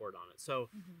build a report on it. So.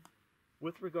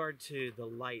 With regard to the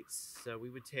lights, so we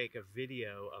would take a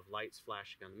video of lights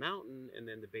flashing on the mountain, and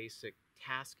then the basic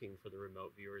tasking for the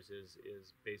remote viewers is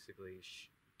basically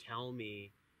tell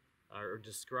me or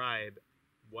describe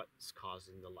what's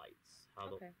causing the lights, how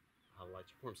the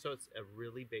lights are formed. So it's a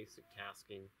really basic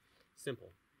tasking,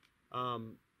 simple.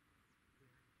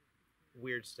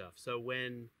 Weird stuff. So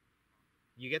when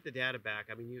you get the data back,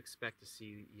 I mean, you expect to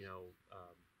see,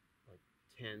 like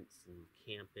tents and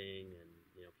camping and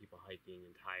people hiking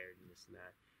and tired and this and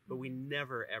that, but we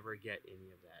never ever get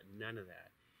any of that, none of that.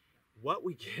 What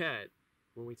we get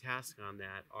when we task on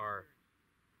that are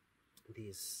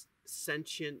these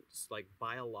sentient, like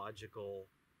biological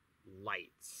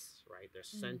lights, right? They're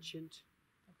sentient,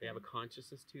 they have a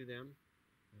consciousness to them,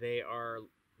 they are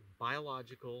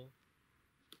biological,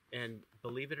 and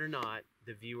believe it or not,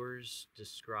 the viewers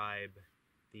describe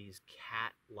these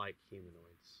cat-like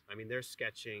humanoids. I mean, they're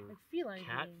sketching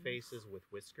cat faces with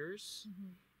whiskers,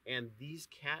 and these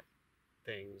cat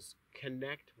things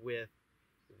connect with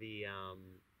the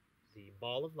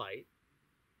ball of light,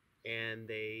 and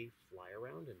they fly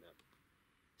around in them.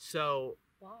 So,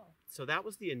 so that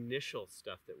was the initial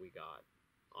stuff that we got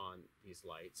on these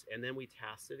lights, and then we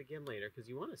tasked it again later because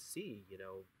you want to see,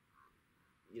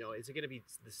 is it going to be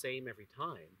the same every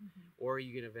time, or are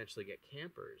you going to eventually get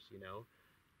campers,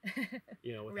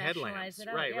 with headlamps,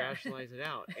 rationalize it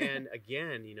out. And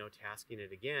again, tasking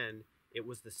it again, it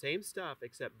was the same stuff,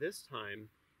 except this time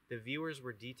the viewers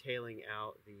were detailing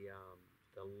out the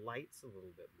lights a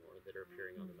little bit more that are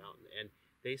appearing on the mountain, and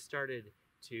they started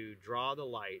to draw the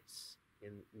lights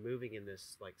in moving in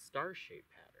this like star-shaped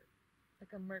pattern, like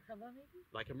a Merkaba, maybe.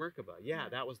 Like a Merkaba, yeah.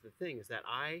 That was the thing, is that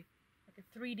like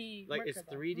a 3D like Merkaba. It's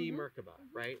 3D Merkaba,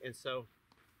 right? And so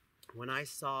when I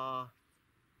saw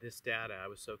this data, I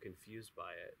was so confused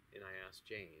by it, and I asked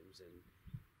James,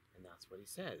 and that's what he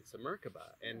said. It's a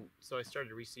Merkaba. And so I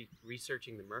started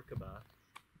researching the Merkaba,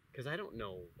 because I don't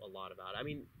know a lot about it. I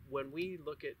mean, when we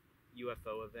look at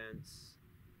UFO events,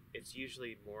 it's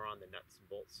usually more on the nuts and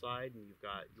bolts side, and you've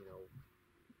got,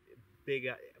 big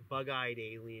bug-eyed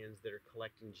aliens that are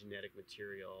collecting genetic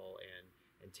material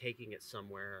and taking it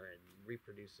somewhere and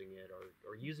reproducing it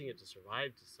or using it to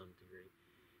survive to some degree.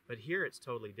 But here it's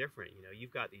totally different.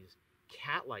 You've got these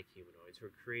cat-like humanoids who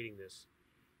are creating this.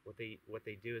 What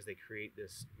they do is they create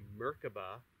this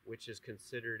Merkaba, which is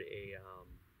considered a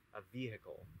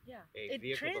vehicle. Yeah,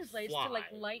 it translates to like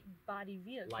light body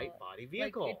vehicle. Light body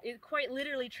vehicle. Like it quite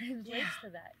literally translates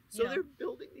to that. So they're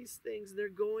building these things. They're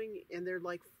going and they're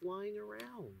like flying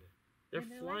around. They're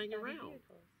flying around.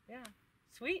 Vehicles. Yeah,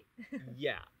 sweet.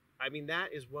 Yeah, I mean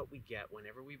that is what we get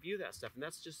whenever we view that stuff, and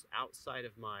that's just outside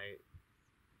of my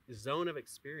zone of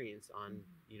experience on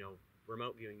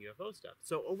remote viewing UFO stuff.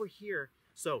 So over here,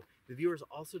 so the viewers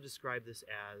also describe this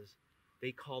as,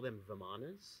 they call them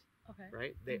Vimanas. Okay.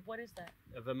 Right? What is that?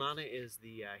 A Vimana is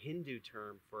the Hindu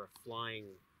term for a flying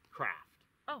craft.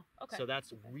 Oh, okay. So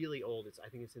that's really old. I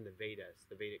think it's in the Vedas,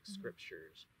 the Vedic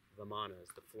scriptures. Vimanas,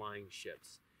 the flying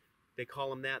ships. They call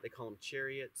them that. They call them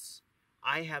chariots.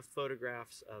 I have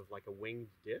photographs of like a winged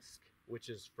disc, which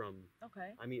is from. Okay.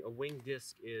 I mean, a winged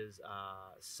disc is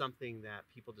something that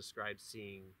people describe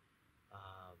seeing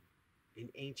in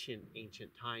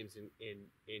ancient times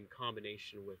in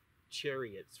combination with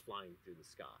chariots flying through the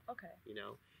sky. Okay.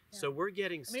 So we're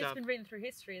getting stuff. It's been written through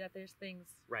history that there's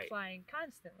things flying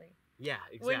constantly. Yeah,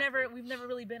 exactly. We've never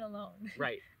really been alone.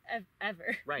 Right.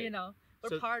 Ever. Right.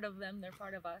 We're part of them. They're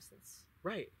part of us. It's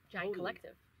giant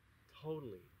collective.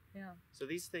 Totally. Yeah. So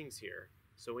these things here.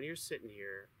 So when you're sitting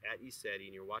here at ECETI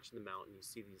and you're watching the mountain, you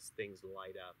see these things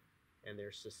light up, and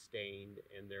they're sustained,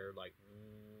 and they're like.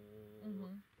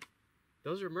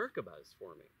 Those are Merkabas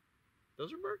forming.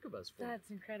 Those are Merkabas for me. That's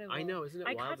incredible. I know, isn't it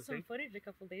wild? I caught some footage a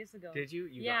couple days ago. Did you?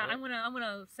 Yeah, I'm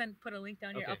gonna put a link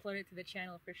down here, Okay. upload it to the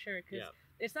channel for sure, because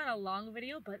it's not a long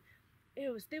video, but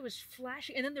there was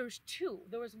flashing, and then there was two.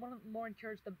 There was one more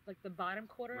towards the bottom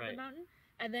quarter of the mountain,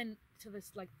 and then to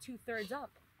this like 2/3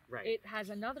 up. Right. It has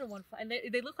another one, and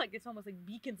they look like it's almost like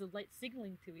beacons of light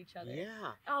signaling to each other.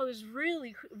 Yeah. Oh, it was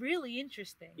really, really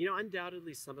interesting. You know,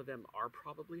 undoubtedly some of them are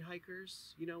probably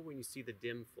hikers, you know, when you see the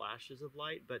dim flashes of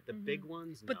light, but the big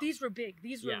ones, no. But these were big.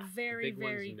 These were very,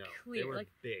 very clear. They were like,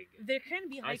 big. There can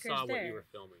be hikers there. I saw what you were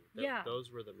filming. Those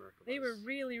were the Merkabas. They were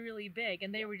really, really big,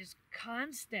 and they were just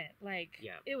constant. Like,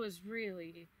 it was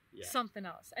really... something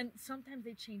else. And sometimes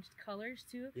they changed colors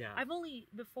too. Yeah. I've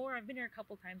been here a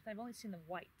couple times, I've only seen them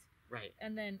white. Right.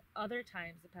 And then other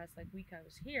times, the past like week I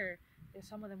was here,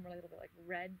 some of them were a little bit like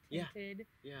red tinted.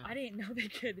 Yeah. I didn't know they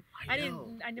could. I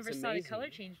never saw the color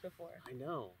change before. I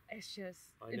know. It's just,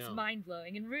 it's mind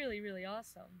blowing and really, really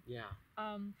awesome. Yeah.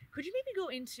 Could you maybe go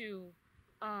into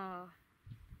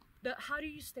how do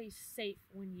you stay safe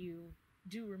when you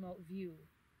do remote view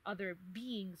other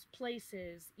beings,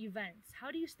 places, events?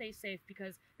 How do you stay safe?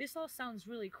 Because this all sounds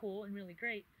really cool and really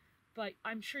great, but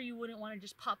I'm sure you wouldn't want to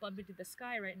just pop up into the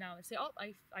sky right now and say, oh,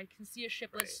 I can see a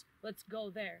ship, let's go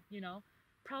there, you know?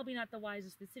 Probably not the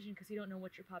wisest decision because you don't know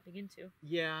what you're popping into.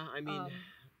 Yeah, I mean...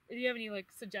 do you have any like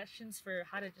suggestions for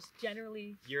how to just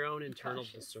generally... Your own internal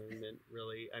discernment,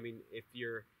 really. I mean, if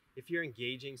you're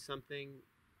engaging something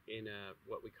in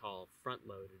what we call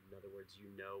front-loaded, in other words, you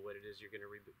know what it is you're going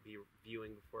to be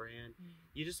viewing beforehand,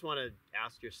 you just want to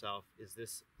ask yourself, is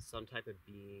this some type of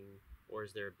being, or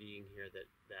is there a being here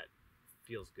that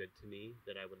feels good to me,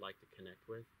 that I would like to connect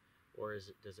with, or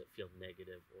does it feel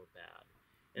negative or bad?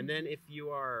 And then if you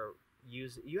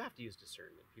have to use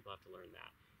discernment. People have to learn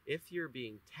that. If you're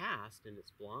being tasked and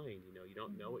it's blind, you know, you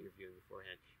don't know what you're viewing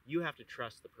beforehand, you have to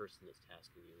trust the person that's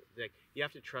tasking you. Like, you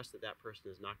have to trust that person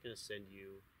is not going to send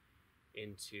you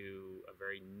into a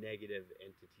very negative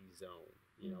entity zone.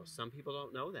 You know, some people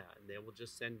don't know that, and they will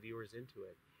just send viewers into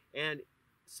it. And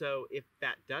so if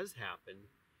that does happen,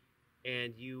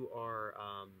 and you are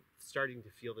starting to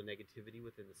feel the negativity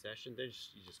within the session, then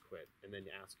you just quit, and then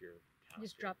ask your tasker.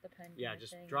 Just drop the pen. Yeah,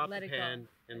 just drop the pen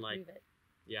and like, leave it.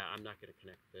 Yeah, I'm not going to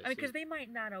connect this. I mean, because they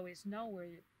might not always know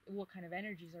what kind of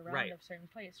energy is around a certain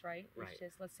place, right? It's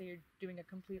just, let's say you're doing a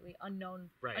completely unknown,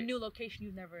 a new location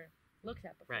you've never looked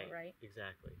at before, right?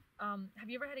 Exactly. Have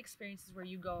you ever had experiences where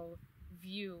you go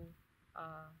view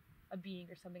a being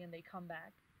or something and they come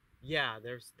back? Yeah,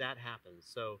 that happens.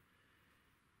 So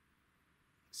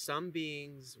some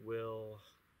beings will,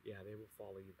 they will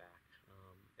follow you back,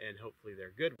 and hopefully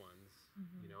they're good ones.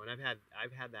 You know, and I've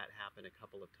had that happen a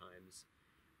couple of times.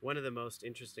 One of the most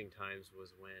interesting times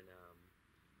was when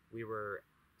we were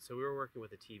working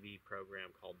with a TV program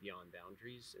called Beyond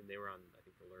Boundaries, and they were on, I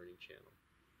think, the Learning Channel.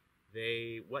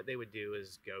 What they would do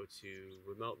is go to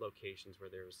remote locations where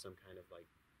there was some kind of like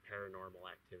paranormal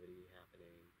activity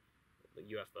happening,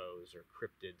 UFOs or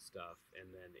cryptid stuff,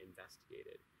 and then investigate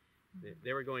it.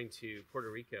 They were going to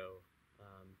Puerto Rico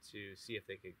to see if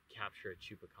they could capture a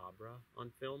chupacabra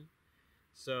on film.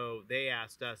 So they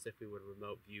asked us if we would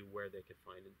remote view where they could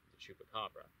find the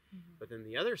chupacabra. But then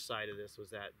the other side of this was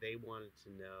that they wanted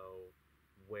to know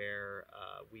where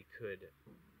we could...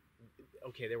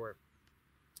 Okay, there were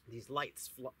these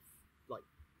lights like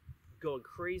going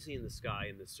crazy in the sky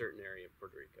in this certain area of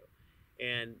Puerto Rico.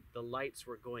 And the lights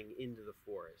were going into the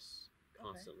forest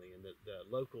constantly, and the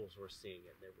locals were seeing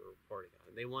it, and they were reporting on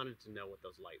it. They wanted to know what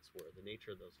those lights were, the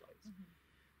nature of those lights.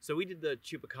 So we did the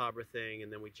chupacabra thing,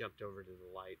 and then we jumped over to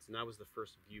the lights, and I was the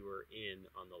first viewer in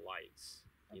on the lights,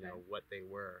 you know, what they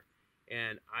were.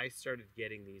 And I started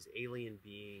getting these alien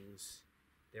beings.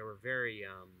 They were very,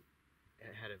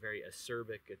 had a very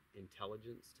acerbic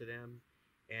intelligence to them,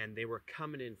 and they were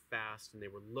coming in fast, and they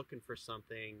were looking for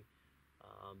something.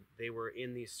 They were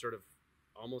in these sort of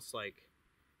almost like,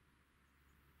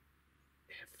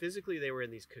 physically they were in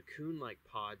these cocoon-like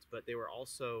pods, but they were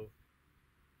also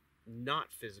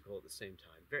not physical at the same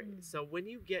time. So when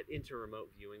you get into remote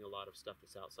viewing, a lot of stuff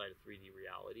that's outside of 3D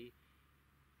reality,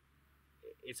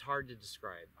 it's hard to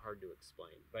describe, hard to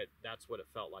explain, but that's what it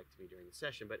felt like to me during the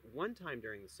session. But one time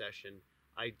during the session,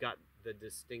 I got the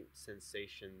distinct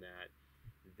sensation that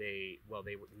they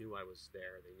knew I was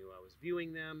there. They knew I was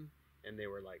viewing them, and they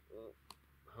were like,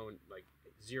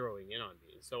 zeroing in on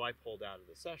me. And so I pulled out of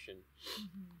the session.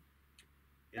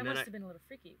 That must have been a little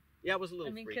freaky. Yeah, it was a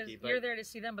little freaky. Because you're there to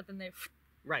see them, but then they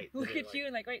look at you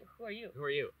and like, wait, who are you? Who are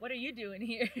you? What are you doing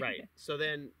here? Right. So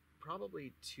then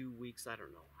probably 2 weeks, I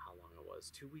don't know how long it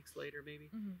was, 2 weeks later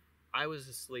maybe, I was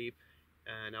asleep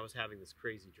and I was having this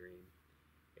crazy dream.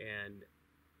 and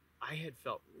I had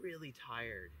felt really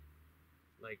tired,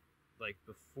 like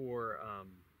before,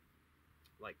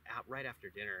 right after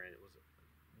dinner, and it was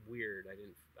weird.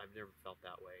 I've never felt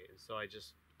that way, and so I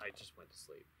just went to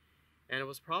sleep. And it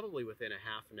was probably within a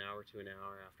half an hour to an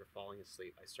hour after falling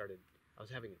asleep, I was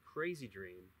having a crazy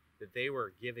dream that they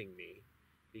were giving me,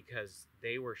 because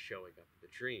they were showing up in the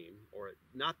dream, or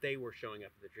not they were showing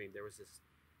up in the dream. There was this,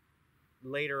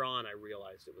 later on I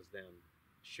realized it was them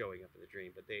showing up in the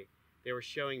dream, but they were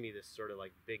showing me this sort of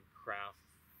like big craft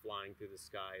flying through the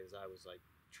sky as I was like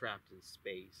trapped in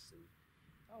space. And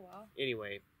oh wow.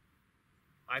 Anyway,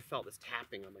 I felt this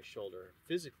tapping on my shoulder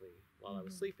physically while I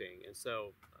was sleeping, and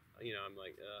so I'm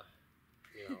like,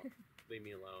 leave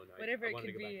me alone. Whatever I wanted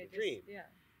it to could go be, back to the dream. yeah.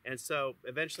 And so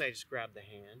eventually I just grabbed the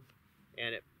hand,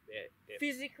 and it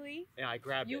physically. Yeah, I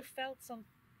grabbed it. You felt some.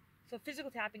 So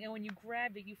physical tapping, and when you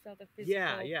grabbed it, you felt a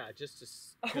physical. Yeah,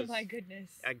 Oh my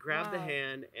goodness! I grabbed the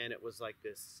hand, and it was like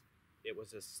this. It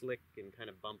was a slick and kind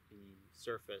of bumpy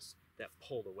surface that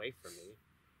pulled away from me,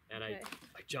 and I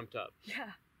jumped up.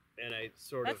 Yeah. And I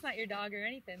That's not your dog or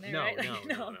anything, there, no, right?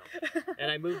 No.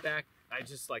 And I moved back. I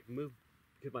just like moved,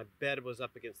 because my bed was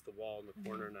up against the wall in the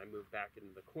corner, and I moved back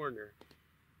into the corner.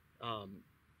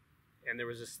 And there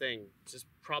was this thing just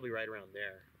probably right around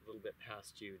there, a little bit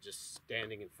past you, just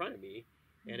standing in front of me,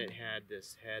 and it had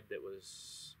this head that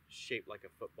was shaped like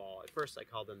a football. At first I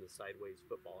called them the sideways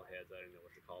football heads. I didn't know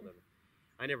what to call them.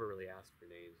 I never really asked for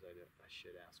names. I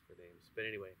should ask for names. But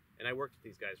anyway, and I worked with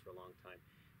these guys for a long time.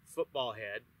 Football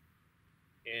head,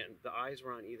 and the eyes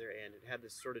were on either end. It had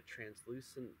this sort of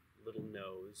translucent little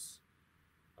nose,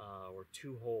 or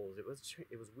two holes. It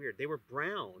was weird. They were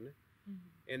brown,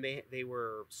 and they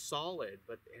were solid,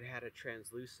 but it had a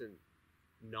translucent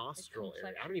nostril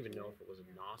area. I don't even know if it was a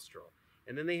nostril.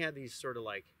 And then they had these sort of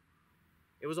like,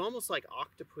 it was almost like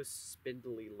octopus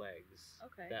spindly legs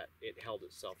that it held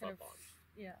itself up on.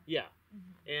 Yeah.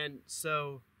 And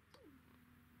so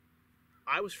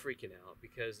I was freaking out,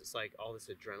 because it's like all this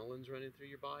adrenaline's running through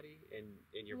your body, and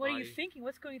in your body. What are you thinking?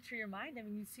 What's going through your mind? I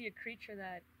mean, you see a creature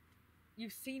that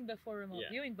you've seen before remote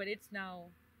viewing, but it's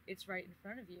right in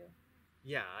front of you.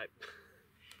 Yeah.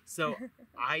 So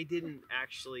I didn't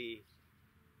actually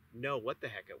know what the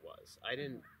heck it was. I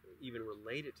didn't even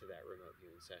relate it to that remote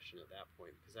viewing session at that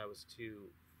point, because I was too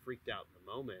freaked out in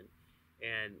the moment.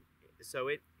 And so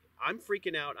I'm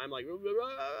freaking out. I'm like,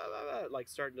 like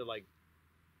starting to like,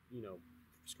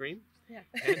 scream. Yeah.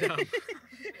 And,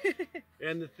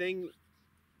 and the thing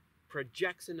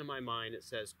projects into my mind. It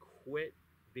says, quit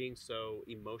being so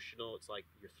emotional. It's like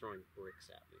you're throwing bricks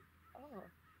at me.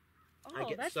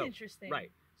 Oh, that's interesting.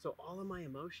 Right. So all of my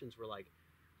emotions were like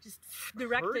just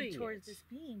directed towards this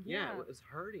being. Yeah, it was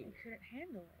hurting. I couldn't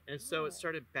handle it. And so it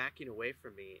started backing away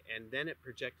from me, and then it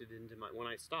projected into when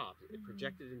I stopped, it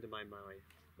projected into my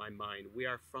mind, we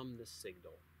are from the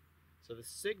signal. So the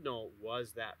signal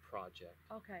was that project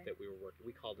that we were working.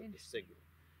 We called it the signal,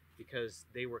 because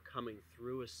they were coming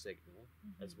through a signal,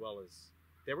 as well as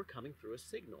they were coming through a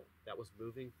signal that was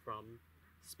moving from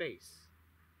space.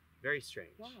 Very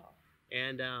strange. Wow.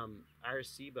 And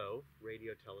Arecibo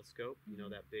radio telescope,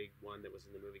 that big one that was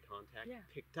in the movie Contact,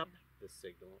 picked up the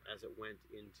signal as it went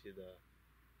into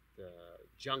the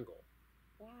jungle.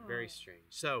 Wow. Very strange.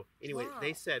 So anyway,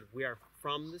 they said, we are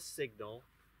from the signal,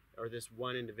 or this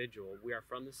one individual, we are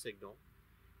from the signal.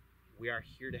 We are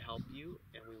here to help you,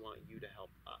 and we want you to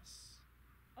help us.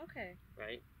 Okay.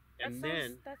 Right? That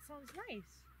sounds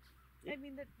nice. I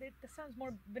mean, that sounds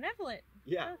more benevolent.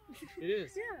 Yeah, it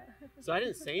is. Yeah. So I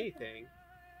didn't say anything.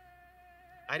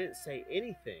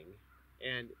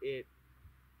 And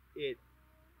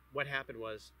what happened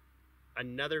was,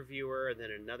 another viewer and then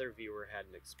another viewer had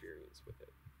an experience with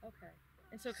it. Okay.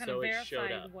 And so it kind of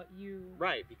verified what you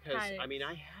because I mean,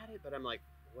 I had it, but I'm like,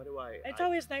 what do I... It's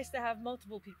always nice to have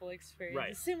multiple people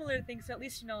experience similar things, so at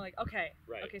least like, okay,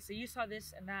 so you saw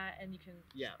this and that, and you can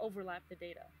overlap the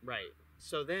data. Right.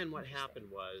 So then what happened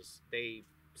was, they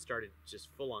started just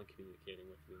full-on communicating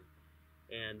with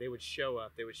me, and they would show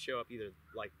up either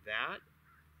like that,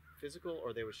 physical,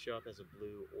 or they would show up as a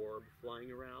blue orb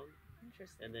flying around.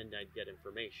 Interesting. And then I'd get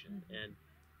information. And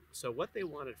so what they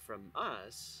wanted from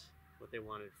us, what they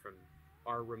wanted from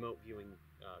our remote viewing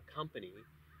company,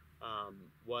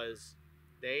 was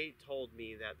they told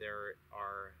me that there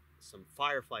are some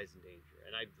fireflies in danger.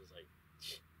 And I was like,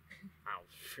 I don't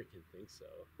freaking think so.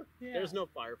 Yeah. There's no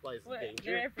fireflies in danger.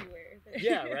 They're everywhere.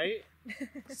 Yeah, right?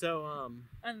 So,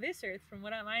 on this earth, from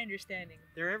what my understanding,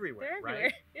 they're everywhere,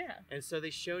 right? Yeah. And so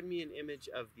they showed me an image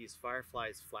of these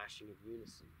fireflies flashing in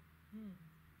unison.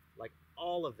 Like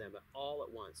all of them, all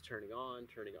at once, turning on,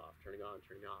 turning off, turning on,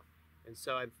 turning off. And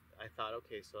so I thought,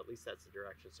 okay, so at least that's the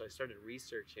direction. So I started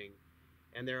researching,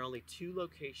 and there are only 2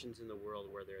 locations in the world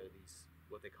where there are these,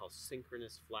 what they call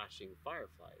synchronous flashing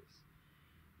fireflies.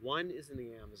 One is in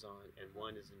the Amazon and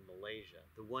one is in Malaysia.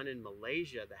 The one in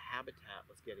Malaysia, the habitat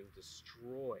was getting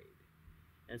destroyed.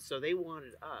 And so they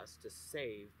wanted us to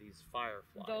save these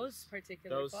fireflies. Those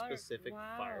particular Those specific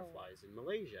fireflies in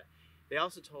Malaysia. They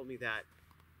also told me that,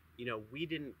 you know, we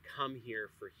didn't come here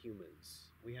for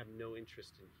humans. We have no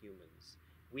interest in humans.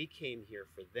 We came here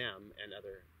for them and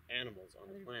other animals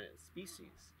on the planet and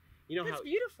species. You know, that's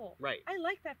beautiful. Right. I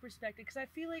like that perspective because I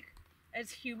feel like as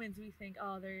humans we think,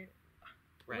 oh,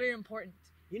 right. we're important.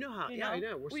 You know how? You yeah, know? I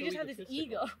know. We just have this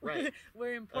ego. Right.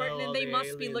 We're important, and they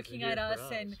must be looking at us,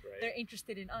 and they're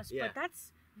interested in us. Yeah. But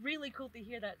that's really cool to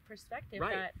hear that perspective.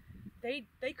 Right. That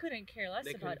they couldn't care less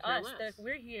about us. That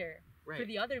we're here for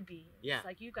the other beings. Yeah.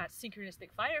 Like you got synchronistic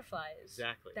fireflies.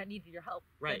 Exactly. That need your help.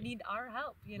 Right. That need our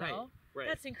help. You know. Right.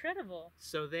 That's incredible.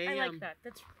 So they. I like that.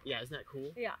 That's. Yeah, isn't that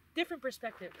cool? Yeah. Different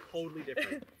perspective. Totally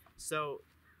different. So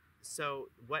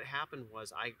what happened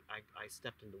was I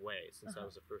stepped in the way since I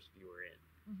was the first viewer in.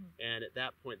 And at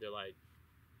that point, they're like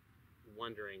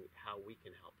wondering how we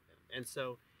can help them. And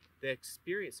so the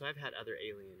experience, so I've had other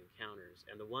alien encounters,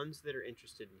 and the ones that are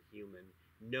interested in human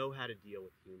know how to deal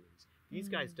with humans. These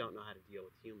guys don't know how to deal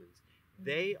with humans.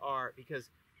 They are, because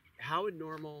how a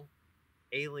normal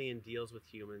alien deals with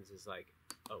humans is like,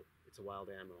 oh, it's a wild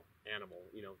animal,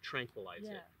 you know, tranquilize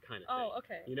it kind of thing. Oh,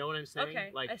 okay. You know what I'm saying?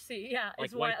 Okay, like, I see. Yeah, like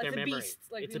it's wild. It's a memory. beast.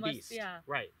 Like it's a beast. Yeah.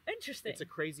 Right. Interesting. It's a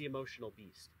crazy emotional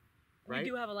beast. Right? We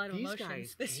do have a lot of These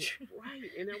emotions. guys,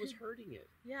 right, and that was hurting it.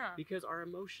 Yeah. Because our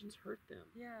emotions hurt them.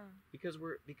 Yeah.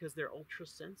 Because they're ultra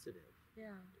sensitive.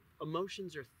 Yeah.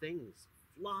 Emotions are things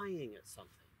flying at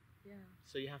something. Yeah.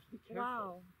 So you have to be careful.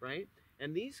 Wow. Right?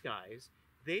 And these guys,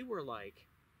 they were like,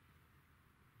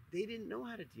 they didn't know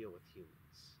how to deal with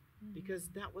humans because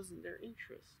that wasn't their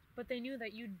interest. But they knew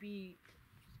that you'd be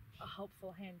a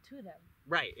helpful hand to them.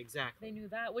 Right, exactly. They knew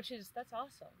that, that's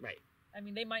awesome. Right. I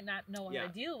mean, they might not know how to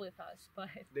deal with us, but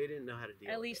they didn't know how to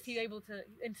deal. At least he able to,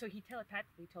 and so he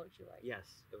telepathically told you, like,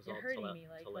 yes, it was you're all hurting me,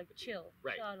 like chill,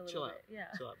 right, chill out a little bit, yeah,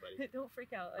 chill out, buddy. Don't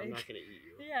freak out. Like, I'm not gonna eat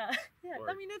you. Yeah, yeah. Or,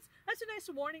 I mean, that's a nice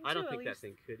warning too. I don't think at that least.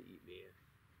 thing could eat me.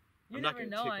 You I'm never not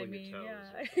know. tickle I mean, your toes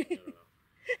yeah.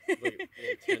 No. Little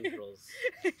tendrils.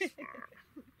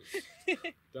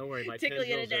 Don't worry, my tendrils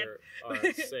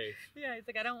are safe. Yeah, it's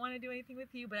like, I don't want to do anything with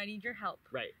you, but I need your help.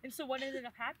 Right. And so what ended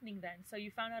up happening then? So you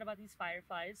found out about these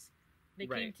fireflies. They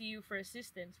came to you for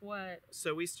assistance. What?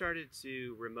 So we started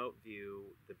to remote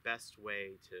view the best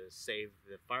way to save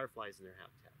the fireflies in their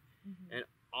habitat. And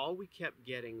all we kept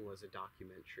getting was a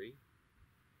documentary.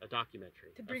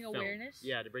 To bring awareness?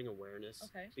 Yeah, to bring awareness.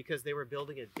 Okay. Because they were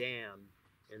building a dam,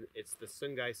 and it's the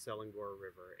Sungai Selangor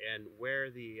River. And where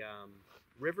the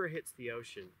river hits the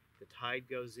ocean, the tide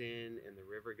goes in and the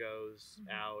river goes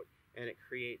out, and it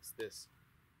creates this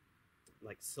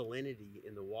like salinity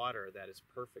in the water that is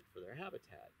perfect for their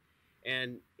habitat.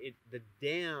 And the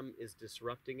dam is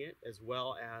disrupting it, as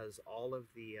well as all of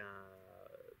the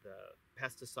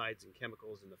pesticides and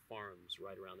chemicals in the farms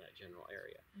right around that general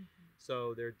area.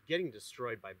 So they're getting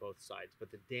destroyed by both sides,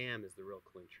 but the dam is the real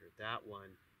clincher. That one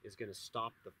is going to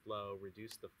stop the flow,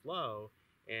 reduce the flow,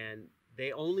 and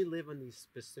they only live on these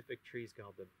specific trees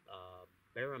called the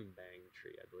Barambang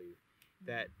tree, I believe,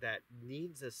 that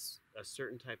needs a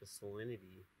certain type of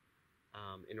salinity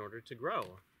in order to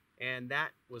grow. And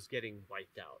that was getting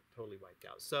wiped out, totally wiped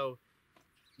out. So,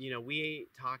 you know, we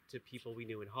talked to people we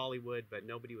knew in Hollywood, but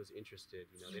nobody was interested.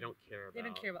 You know, they don't care about... They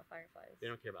don't care about fireflies. They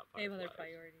don't care about They fireflies. have other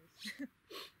priorities.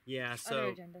 Yeah, so...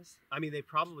 Other agendas. I mean, they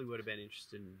probably would have been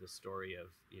interested in the story of,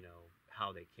 you know,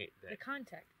 how they came... The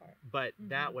contact part. But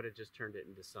that would have just turned it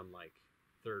into some, like,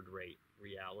 third-rate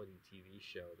reality TV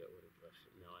show that would have...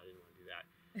 No, I didn't want to do that.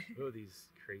 Oh, these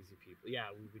crazy people. Yeah,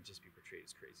 we would just be portrayed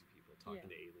as crazy people talking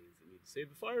to aliens that need to save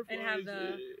the fireflies. And have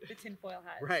the tinfoil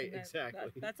hats. Right,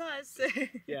 exactly. That's us.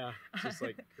 Yeah, just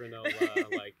like granola,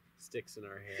 like sticks in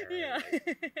our hair. Yeah. And,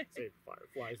 like, save the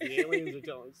fireflies. The aliens are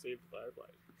telling us to save the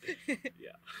fireflies.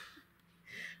 Yeah.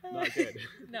 Not good.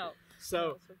 No.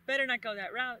 So better not go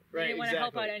that route. Right, You want to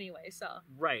help out anyway, so.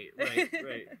 Right.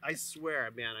 I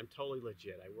swear, man, I'm totally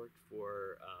legit. I worked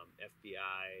for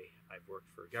FBI. I've worked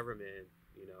for government,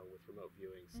 you know, with remote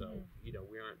viewing. So, you know,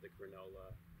 we aren't the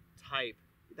granola type.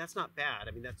 That's not bad.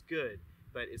 I mean, that's good.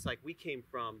 But it's like we came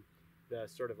from the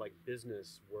sort of like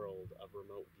business world of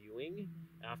remote viewing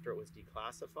after it was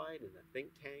declassified in the think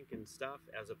tank and stuff,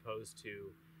 as opposed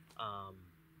to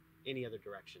any other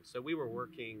direction. So we were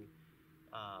working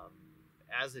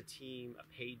as a team,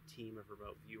 a paid team of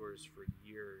remote viewers for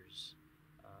years,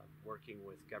 working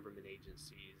with government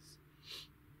agencies,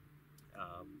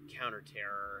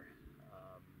 counter-terror,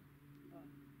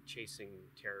 chasing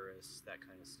terrorists, that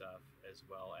kind of stuff, as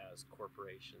well as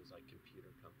corporations like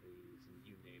computer companies and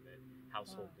you name it,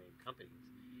 household name companies.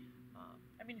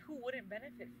 I mean, who wouldn't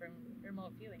benefit from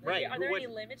remote viewing? Right. Are there any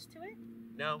limits to it?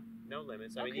 No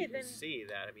limits. I mean, you can see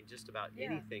that. I mean, just about Yeah.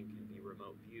 anything can be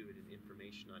remote viewed, and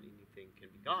information on anything can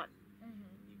be gotten.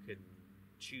 Mm-hmm. You can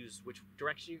choose which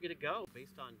direction you're going to go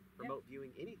based on remote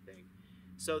viewing anything.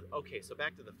 So, okay, so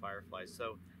back to the Fireflies.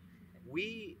 So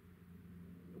we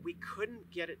couldn't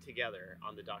get it together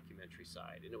on the documentary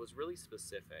side, and it was really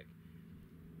specific.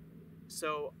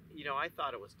 So, you know, I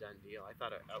thought it was done deal. I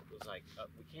thought it was like,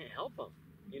 we can't help them,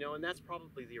 you know, and that's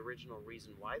probably the original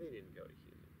reason why they didn't go to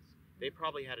humans. They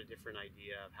probably had a different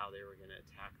idea of how they were going to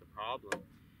attack the problem,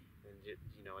 and,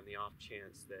 you know, in the off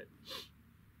chance that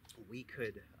we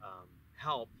could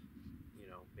help, you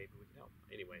know, maybe we could help.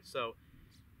 Anyway, so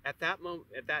at that moment,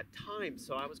 at that time,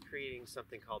 so I was creating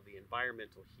something called the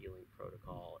Environmental Healing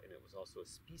Protocol, and it was also a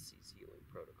Species Healing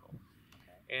Protocol.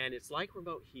 Okay. And it's like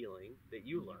remote healing that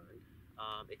you learned,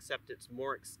 except it's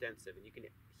more extensive, and you can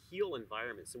heal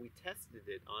environments. So we tested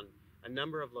it on a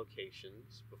number of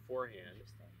locations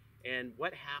beforehand. And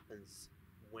what happens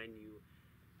when you,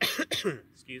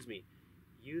 excuse me,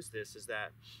 use this is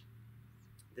that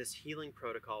this healing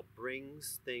protocol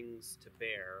brings things to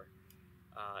bear,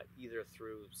 either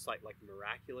through like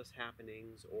miraculous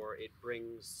happenings, or it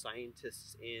brings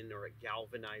scientists in, or it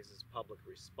galvanizes public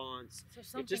response. So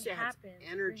something it just happens,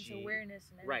 energy, brings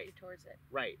awareness and energy towards it.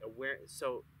 Right,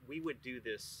 so we would do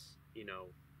this, you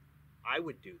know, I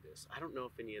would do this. I don't know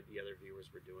if any of the other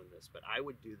viewers were doing this, but I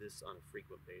would do this on a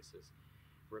frequent basis.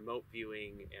 Remote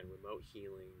viewing and remote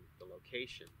healing the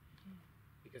location,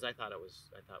 because I thought we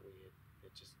had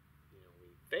just, you know,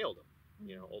 we failed them,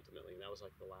 you know, ultimately, and that was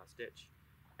like the last ditch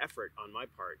effort on my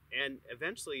part. And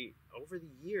eventually, over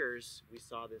the years, we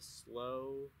saw this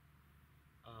slow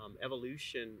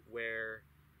evolution where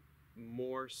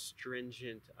more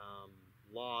stringent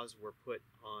laws were put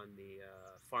on the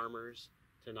farmers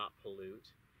to not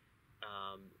pollute.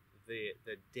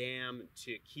 The dam,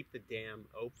 to keep the dam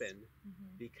open,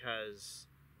 because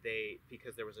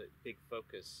there was a big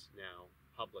focus now,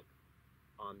 public,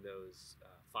 on those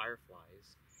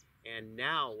fireflies. And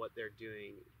now what they're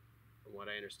doing, from what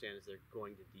I understand, is they're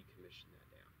going to decommission that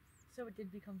dam. So it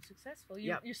did become successful.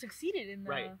 You succeeded in the...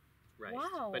 Right.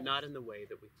 Wow. But not in the way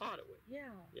that we thought it would.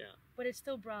 Yeah. But it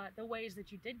still brought, the ways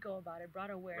that you did go about it,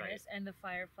 brought awareness, and the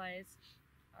fireflies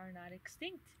are not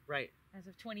extinct. Right. As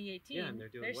of 2018. Yeah, and they're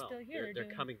doing well. Still here.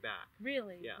 They're coming back.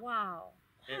 Really? Yeah. Wow.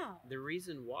 And the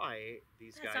reason why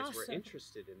these That's guys awesome. were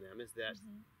interested in them is that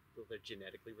well, they're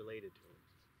genetically related to them.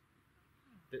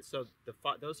 So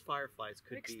those fireflies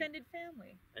could be extended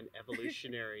family. An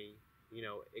evolutionary, you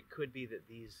know, it could be that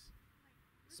these,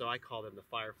 so I call them the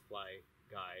firefly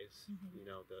guys, you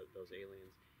know, those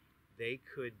aliens, they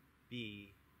could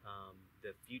be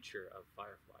the future of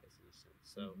fireflies in a sense.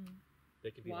 So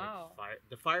they could be like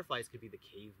the fireflies could be the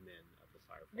cavemen of the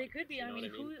fireflies. They could be. You know I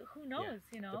mean, who knows?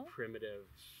 You know, the primitive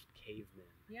cavemen.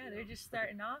 Yeah, they're just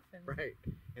starting off, and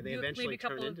and they eventually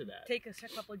turn into that. Take a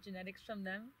couple of genetics from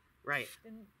them. Right.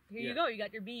 And here you go. You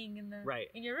got your being in the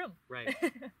in your room. Right.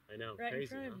 I know. Right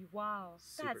crazy, in front huh? of you. Wow.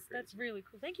 Super That's really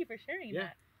cool. Thank you for sharing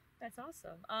that. That's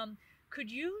awesome. Could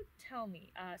you tell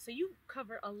me, so you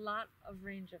cover a lot of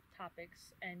range of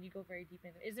topics and you go very deep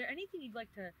into it. Is there anything you'd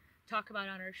like to talk about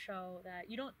on our show that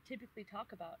you don't typically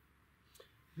talk about?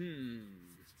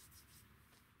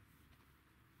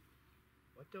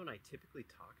 What don't I typically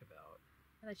talk about?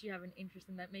 That you have an interest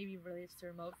in that maybe relates to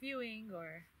remote viewing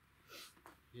or...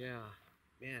 Yeah.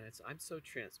 Man, I'm so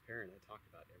transparent. I talk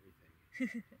about everything.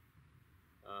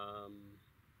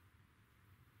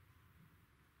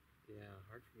 Yeah,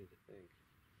 hard for me to think.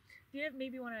 Do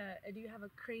you have a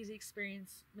crazy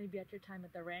experience maybe at your time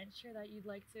at the ranch here that you'd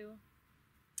like to?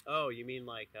 Oh, you mean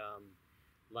like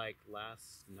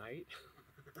last night?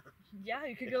 Yeah,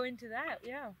 you could go into that.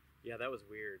 Yeah. Yeah, that was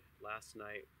weird. Last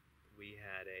night we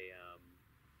had a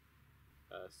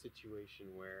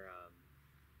situation where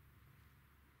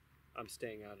I'm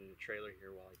staying out in a trailer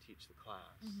here while I teach the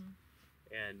class,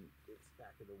 and it's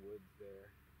back in the woods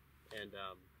there, and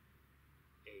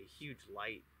a huge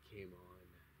light came on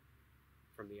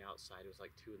from the outside. It was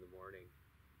like 2 a.m,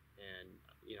 and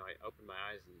you know, I opened my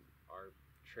eyes and our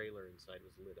trailer inside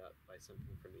was lit up by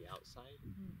something from the outside,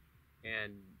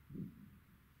 and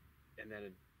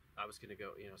then I was gonna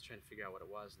go, you know, I was trying to figure out what it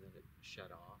was, and then it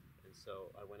shut off, and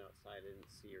so I went outside. I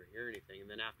didn't see or hear anything, and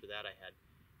then after that I had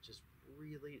just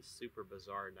really super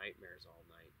bizarre nightmares all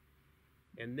night,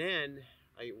 and then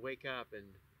I wake up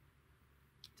and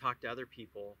talked to other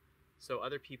people. So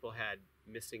other people had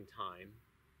missing time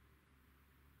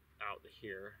out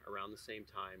here around the same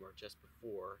time or just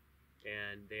before,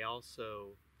 and they also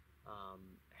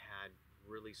had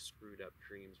really screwed up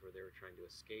dreams where they were trying to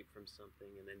escape from something.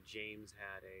 And then James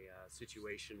had a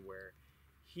situation where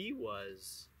he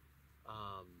was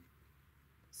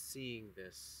seeing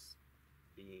this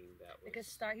being that was like a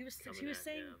star. He was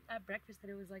saying him at breakfast that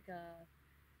it was like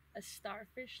a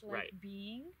starfish-like right.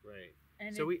 being. Right.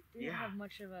 And so it didn't have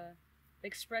much of a, the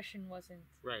expression wasn't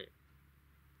right.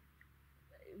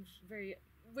 It was very,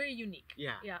 very unique.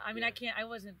 Yeah. Yeah. I mean, I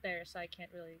wasn't there, so I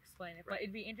can't really explain it. Right. But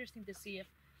it'd be interesting to see if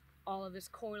all of this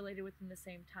correlated within the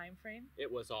same time frame.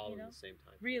 It was all in the same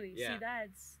time frame. Really? Yeah. See,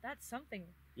 that's something.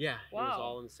 Yeah. Wow. It was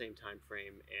all in the same time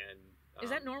frame, and is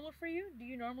that normal for you? Do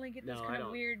you normally get these kind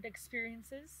of weird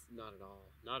experiences? Not at all.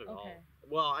 Not at all. Okay.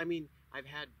 Well, I mean, I've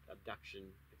had abduction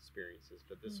experiences,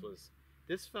 but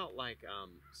this felt like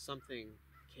something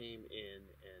came in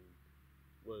and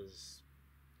was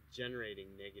generating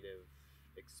negative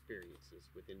experiences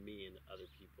within me and other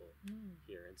people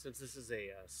here. And since this is a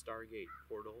Stargate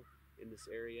portal in this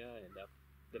area and up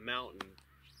the mountain,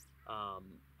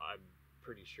 I'm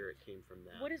pretty sure it came from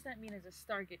that. What does that mean as a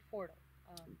Stargate portal?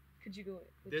 Could you go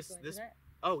into that?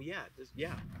 Oh yeah,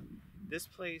 this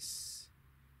place,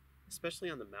 especially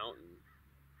on the mountain,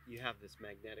 you have this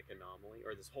magnetic anomaly,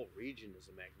 or this whole region is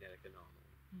a magnetic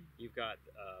anomaly. You've got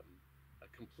a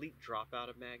complete dropout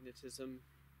of magnetism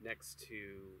next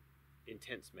to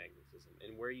intense magnetism,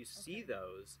 and where you see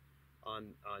those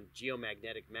on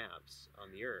geomagnetic maps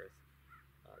on the Earth,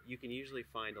 you can usually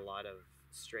find a lot of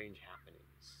strange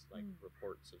happenings, like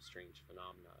reports of strange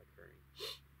phenomena occurring.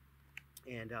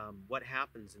 And what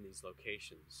happens in these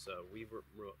locations? So we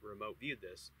remote viewed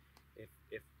this.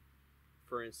 If,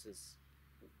 for instance,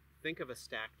 think of a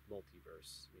stacked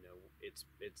multiverse. You know,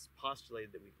 it's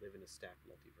postulated that we live in a stacked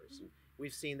multiverse, and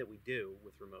we've seen that we do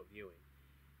with remote viewing.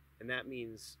 And that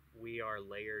means we are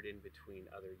layered in between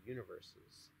other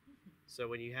universes. So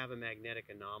when you have a magnetic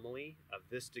anomaly of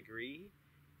this degree,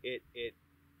 it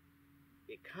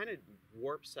kind of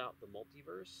warps out the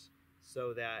multiverse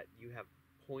so that you have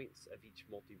points of each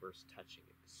multiverse touching.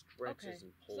 It stretches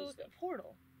and pulls so it's them. a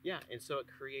portal. Yeah, and so it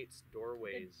creates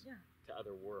doorways to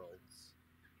other worlds.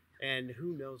 And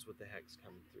who knows what the heck's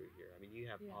coming through here? I mean, you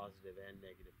have positive and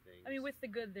negative things. I mean, with the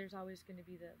good, there's always going to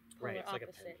be the polar it's opposite. Like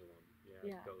a pendulum.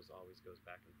 Yeah, it always goes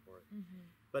back and forth.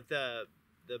 But the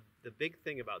big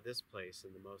thing about this place,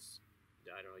 and the most,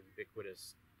 I don't know,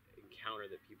 ubiquitous encounter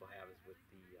that people have is with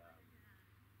the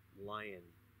lion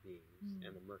beings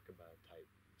and the Merkaba type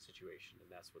situation, and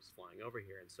that's what's flying over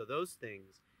here. And so those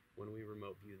things, when we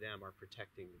remote view them, are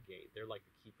protecting the gate. They're like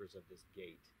the keepers of this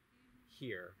gate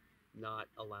here, not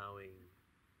allowing,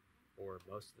 or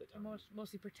most of the time,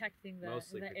 mostly protecting the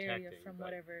area from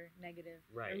whatever negative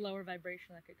or lower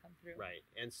vibration that could come through. Right.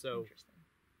 And so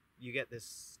you get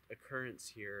this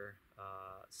occurrence here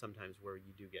sometimes where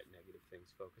you do get negative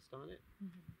things focused on it,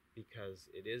 because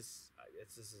this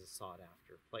is a sought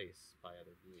after place by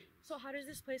other beings. So how does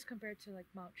this place compare to like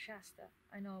Mount Shasta?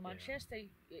 I know Mount Shasta,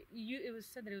 it was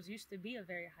said that it was used to be a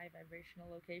very high vibrational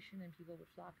location and people would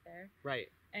flock there. Right.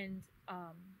 And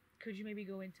could you maybe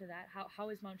go into that? How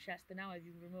is Mount Shasta now? Have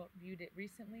you remote viewed it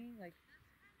recently? Like,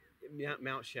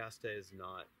 Mount Shasta is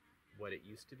not what it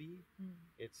used to be.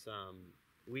 It's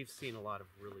we've seen a lot of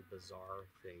really bizarre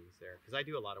things there, because I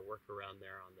do a lot of work around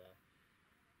there on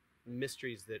the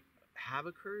mysteries that have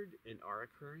occurred and are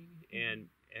occurring, and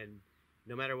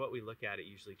no matter what we look at, it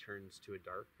usually turns to a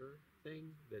darker thing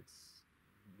that's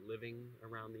living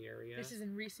around the area. This is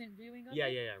in recent viewing of it?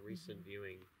 Yeah, recent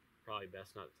viewing. Probably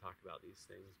best not to talk about these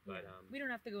things, but we don't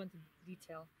have to go into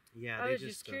detail. Yeah, I was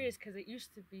just curious because it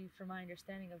used to be, from my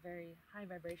understanding, a very high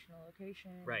vibrational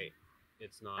location. Right.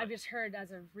 It's not. I've just heard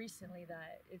as of recently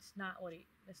that it's not what it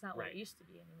used to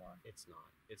be anymore. It's not.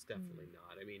 It's definitely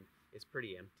not. I mean, it's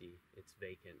pretty empty. It's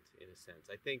vacant in a sense.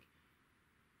 I think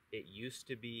it used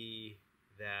to be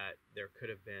that there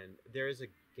is a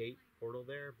gate portal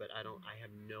there, but I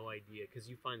have no idea, because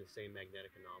you find the same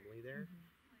magnetic anomaly there,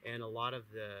 and a lot of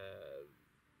the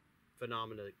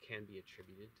phenomena can be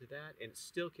attributed to that, and it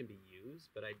still can be used,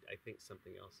 but I think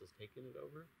something else has taken it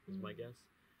over, is my guess.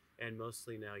 And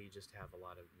mostly now you just have a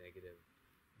lot of negative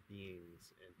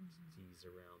beings and entities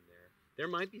around there. There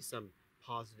might be some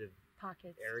positive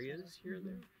pockets, areas here and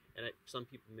there, and some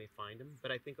people may find them, but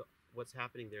I think what's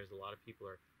happening there is a lot of people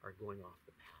are going off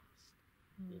the past,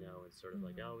 you know, and sort of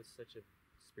like, oh, it's such a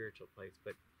spiritual place,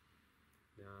 but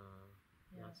no,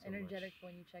 not so energetic much.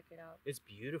 When you check it out. It's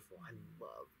beautiful. I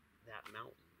love that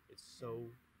mountain. It's so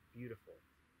beautiful.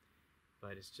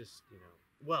 but it's just, you know,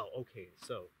 well, okay,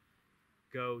 so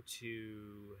go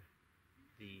to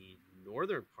the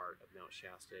northern part of Mount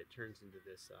Shasta. It turns into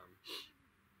this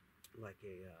like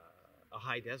a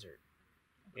high desert,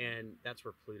 and that's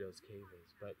where Pluto's cave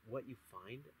is. But what you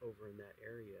find over in that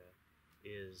area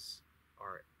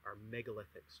are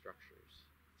megalithic structures,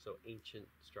 so ancient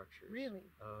structures. Really?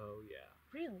 Oh yeah.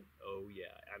 Really? Oh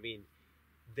yeah. I mean,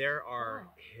 there are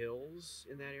Wow. hills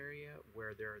in that area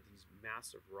where there are these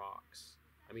massive rocks.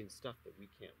 I mean, stuff that we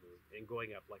can't move, and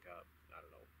going up like I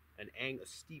don't know, a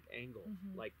steep angle,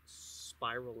 like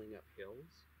spiraling up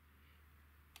hills.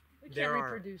 We can't There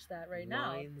are reproduce that right now.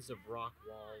 lines of rock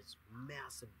walls,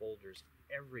 massive boulders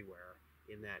everywhere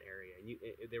in that area,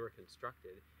 and they were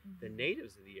constructed. The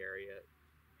natives of the area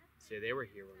say they were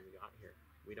here when we got here.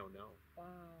 We don't know. Wow.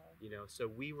 You know, so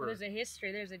we were. Well, there's a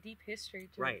history. There's a deep history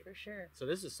to it for sure. So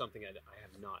this is something I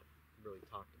have not really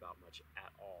talked about much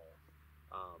at all.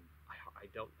 I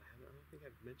don't think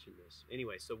I've mentioned this.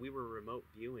 Anyway, so we were remote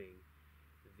viewing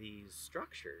these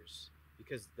structures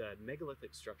because the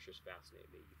megalithic structures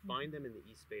fascinate me. You find them in the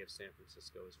East Bay of San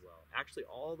Francisco as well. Actually,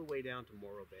 all the way down to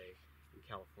Morro Bay in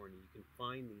California, you can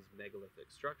find these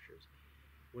megalithic structures.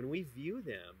 When we view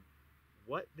them,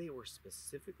 what they were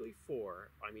specifically for,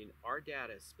 I mean, our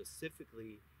data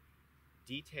specifically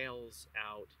details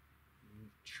out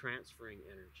transferring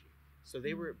energy. So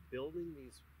they were building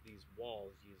these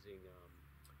walls using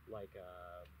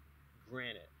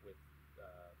granite with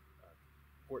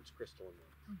quartz crystal in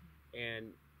them.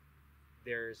 And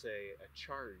there's a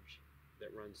charge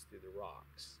that runs through the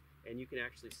rocks. And you can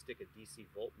actually stick a DC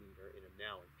voltmeter in them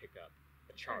now and pick up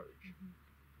a charge.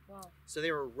 Wow. So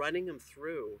they were running them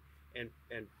through and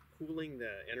pooling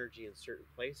the energy in certain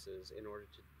places in order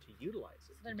to utilize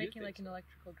it. So they're making like an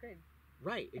electrical grid.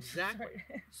 Right, exactly.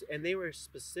 And they were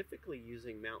specifically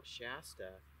using Mount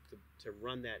Shasta to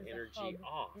run that energy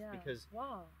off because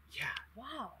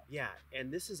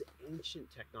and this is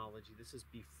ancient technology. This is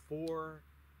before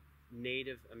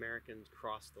Native Americans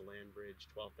crossed the land bridge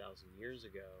 12,000 years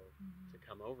ago to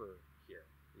come over here,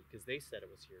 because they said it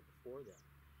was here before them.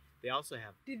 They also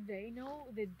have. Did they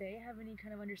have any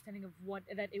kind of understanding of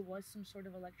that it was some sort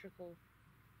of electrical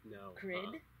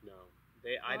grid? No.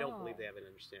 I don't believe they have an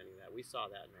understanding of that. We saw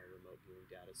that in our remote viewing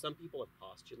data. Some people have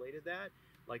postulated that.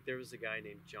 Like there was a guy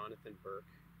named Jonathan Burke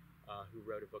who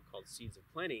wrote a book called Seeds of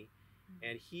Plenty,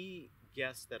 and he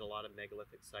guessed that a lot of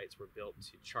megalithic sites were built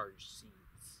to charge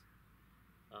seeds.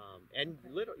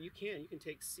 You can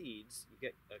take seeds. You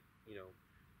get a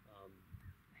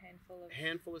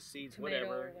handful of seeds,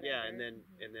 whatever. Yeah, and then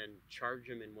charge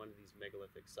them in one of these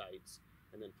megalithic sites,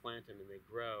 and then plant them, and they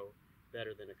grow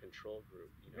better than a control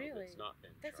group. Really? That's not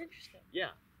been. That's charged. Interesting.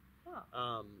 Yeah.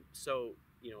 Wow. So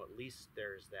at least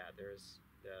there's that. There's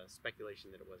the speculation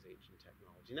that it was ancient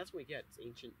technology, and that's what we get. It's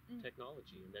ancient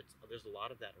technology, and there's a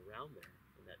lot of that around there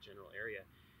in that general area.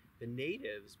 The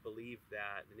natives believe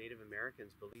that the Native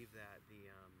Americans believe that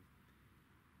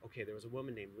there was a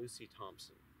woman named Lucy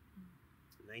Thompson,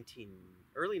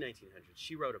 early 1900s.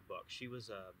 She wrote a book. She was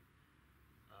a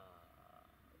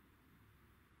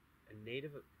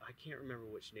native. I can't remember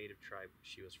which native tribe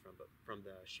she was from, but from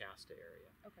the Shasta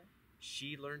area. Okay.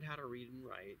 She learned how to read and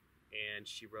write, and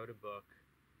she wrote a book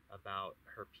about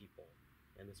her people.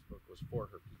 And this book was for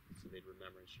her people, so they'd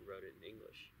remember, and she wrote it in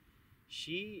English.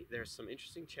 There's some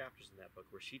interesting chapters in that book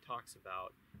where she talks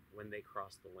about when they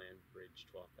crossed the land bridge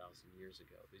 12,000 years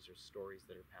ago. These are stories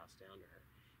that are passed down to her.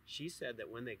 She said that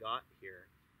when they got here,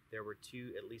 there were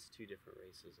at least two different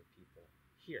races of people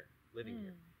here, living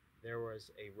here. There was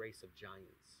a race of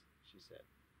giants, she said,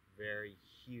 very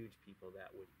huge people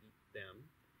that would eat them,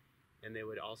 and there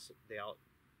was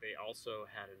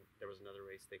another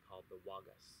race they called the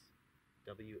Wagas,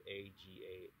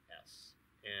 Wagas,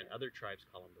 and other tribes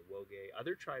call them the Woge.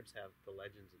 Other tribes have the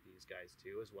legends of these guys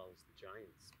too, as well as the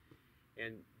giants,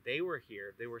 and they were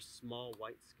here. They were small,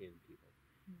 white-skinned people,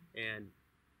 and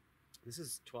this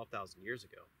is 12,000 years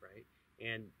ago, right?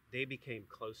 And they became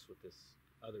close with this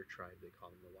other tribe, they call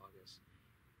them the Wagas,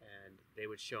 and they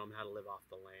would show them how to live off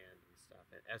the land and stuff.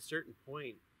 And at a certain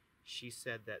point, she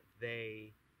said that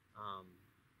they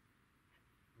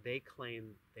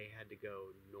claimed they had to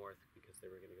go north because they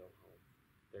were going to go home.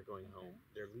 They're going home.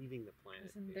 They're leaving the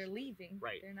planet. They're leaving.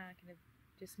 Right. They're not going to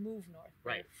just move north.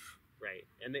 Right. Right.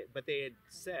 But they had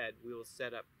said, we will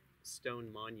set up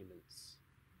stone monuments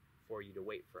for you to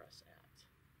wait for us at.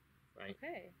 Right.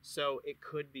 Okay. So it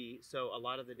could be. So a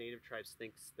lot of the native tribes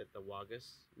thinks that the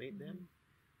Wagas made them.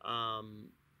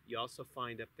 You also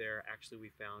find up there. Actually, we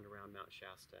found around Mount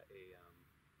Shasta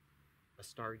a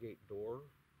Stargate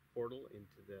portal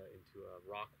into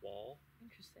a rock wall.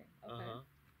 Interesting. Okay.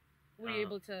 Were you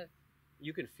able to?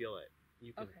 You can feel it.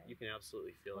 You can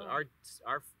absolutely feel it.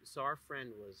 Our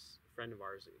friend was a friend of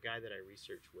ours, a guy that I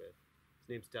research with. His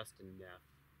name's Dustin Neff.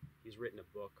 He's written a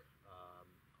book,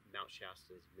 Mount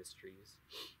Shasta's Mysteries,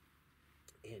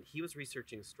 and he was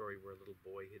researching a story where a little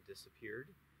boy had disappeared,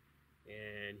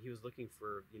 and he was looking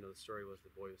for, the story was the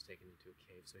boy was taken into a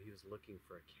cave, so he was looking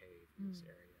for a cave in this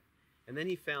area, and then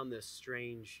he found this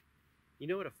strange. You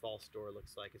know what a false door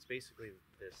looks like? It's basically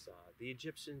this. The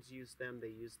Egyptians used them. They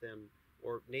used them.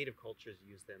 Or native cultures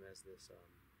use them as this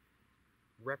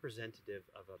representative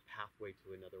of a pathway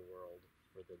to another world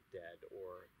for the dead,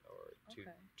 or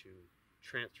to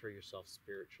transfer yourself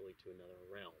spiritually to another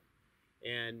realm.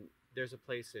 And there's a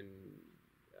place in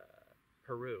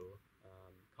Peru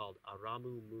called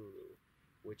Aramu Muru,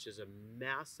 which is a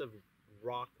massive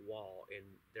rock wall, and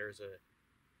there's a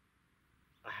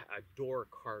door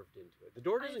carved into it. The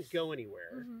door doesn't go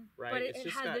anywhere, right? But it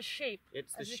has the shape.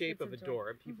 It's the shape of a door,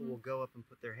 and people will go up and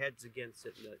put their heads against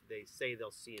it, and they say they'll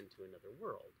see into another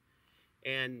world.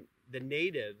 And the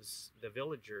natives, the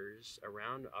villagers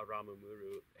around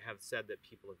Aramumuru, have said that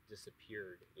people have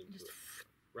disappeared into it.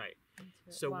 Right.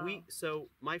 So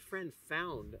my friend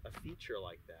found a feature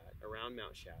like that around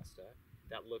Mount Shasta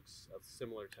that looks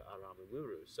similar to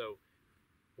Aramumuru. So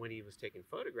when he was taking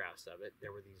photographs of it,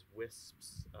 there were these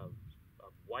wisps of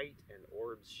white and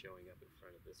orbs showing up in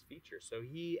front of this feature. So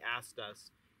he asked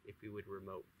us if we would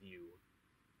remote view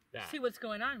that. See what's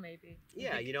going on, maybe.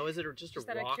 Yeah, is it just a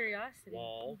rock curiosity.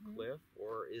 wall, cliff,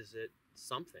 or is it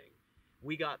something?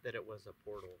 We got that it was a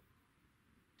portal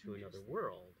to another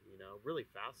world, really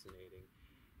fascinating.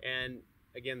 And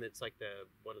again, it's like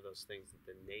one of those things that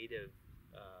the native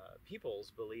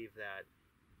peoples believe that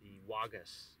the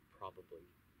Wagas probably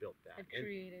built that,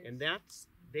 and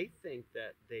they think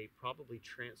that they probably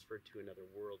transferred to another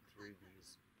world through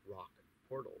these rock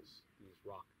portals, these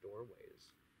rock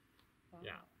doorways. Wow.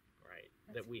 Yeah, right.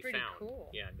 That's that we pretty found. Cool.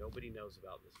 Yeah, nobody knows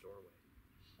about this doorway.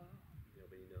 Wow.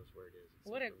 Nobody knows where it is.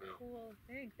 What a cool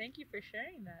thing! Thank you for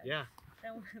sharing that. Yeah.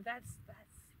 That's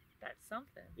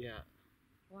something. Yeah.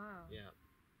 Wow. Yeah.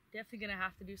 Definitely gonna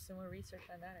have to do some more research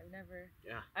on that.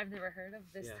 I've never heard of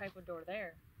this type of door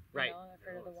there. Right. I've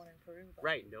heard of the one in Peru. But...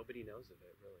 Right. Nobody knows of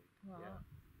it, really. Wow. Yeah.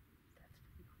 That's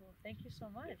pretty cool. Thank you so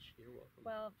much. Yeah, you're welcome.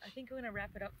 Well, I think we're going to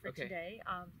wrap it up for today.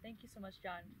 Thank you so much,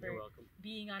 John, for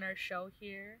being on our show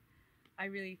here. I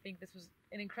really think this was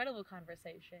an incredible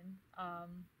conversation.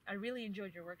 I really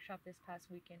enjoyed your workshop this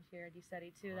past weekend here at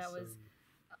DSETI too. Awesome. That was,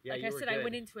 like I said, I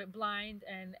went into it blind,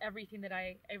 and every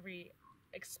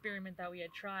experiment that we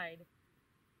had tried,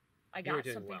 I got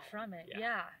something from it.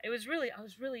 Yeah. I was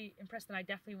really impressed, and I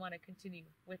definitely want to continue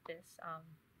with this.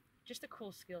 Just a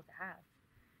cool skill to have.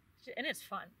 And it's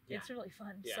fun. Yeah. It's really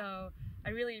fun. Yeah. So I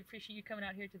really appreciate you coming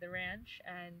out here to the ranch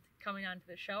and coming on to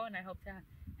the show, and I hope to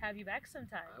have you back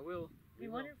sometime. I will. It'd be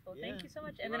wonderful. Yeah. Thank you so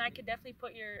much. And then I could definitely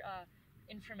put your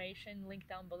information link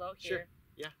down below here. Sure.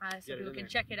 Yeah. So people can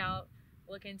check it out,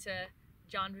 look into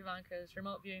John Vivanco's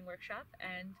remote viewing workshop.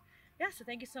 And so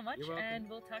thank you so much, and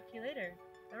we'll talk to you later.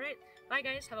 All right. Bye,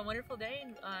 guys. Have a wonderful day,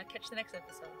 and catch the next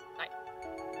episode. Bye.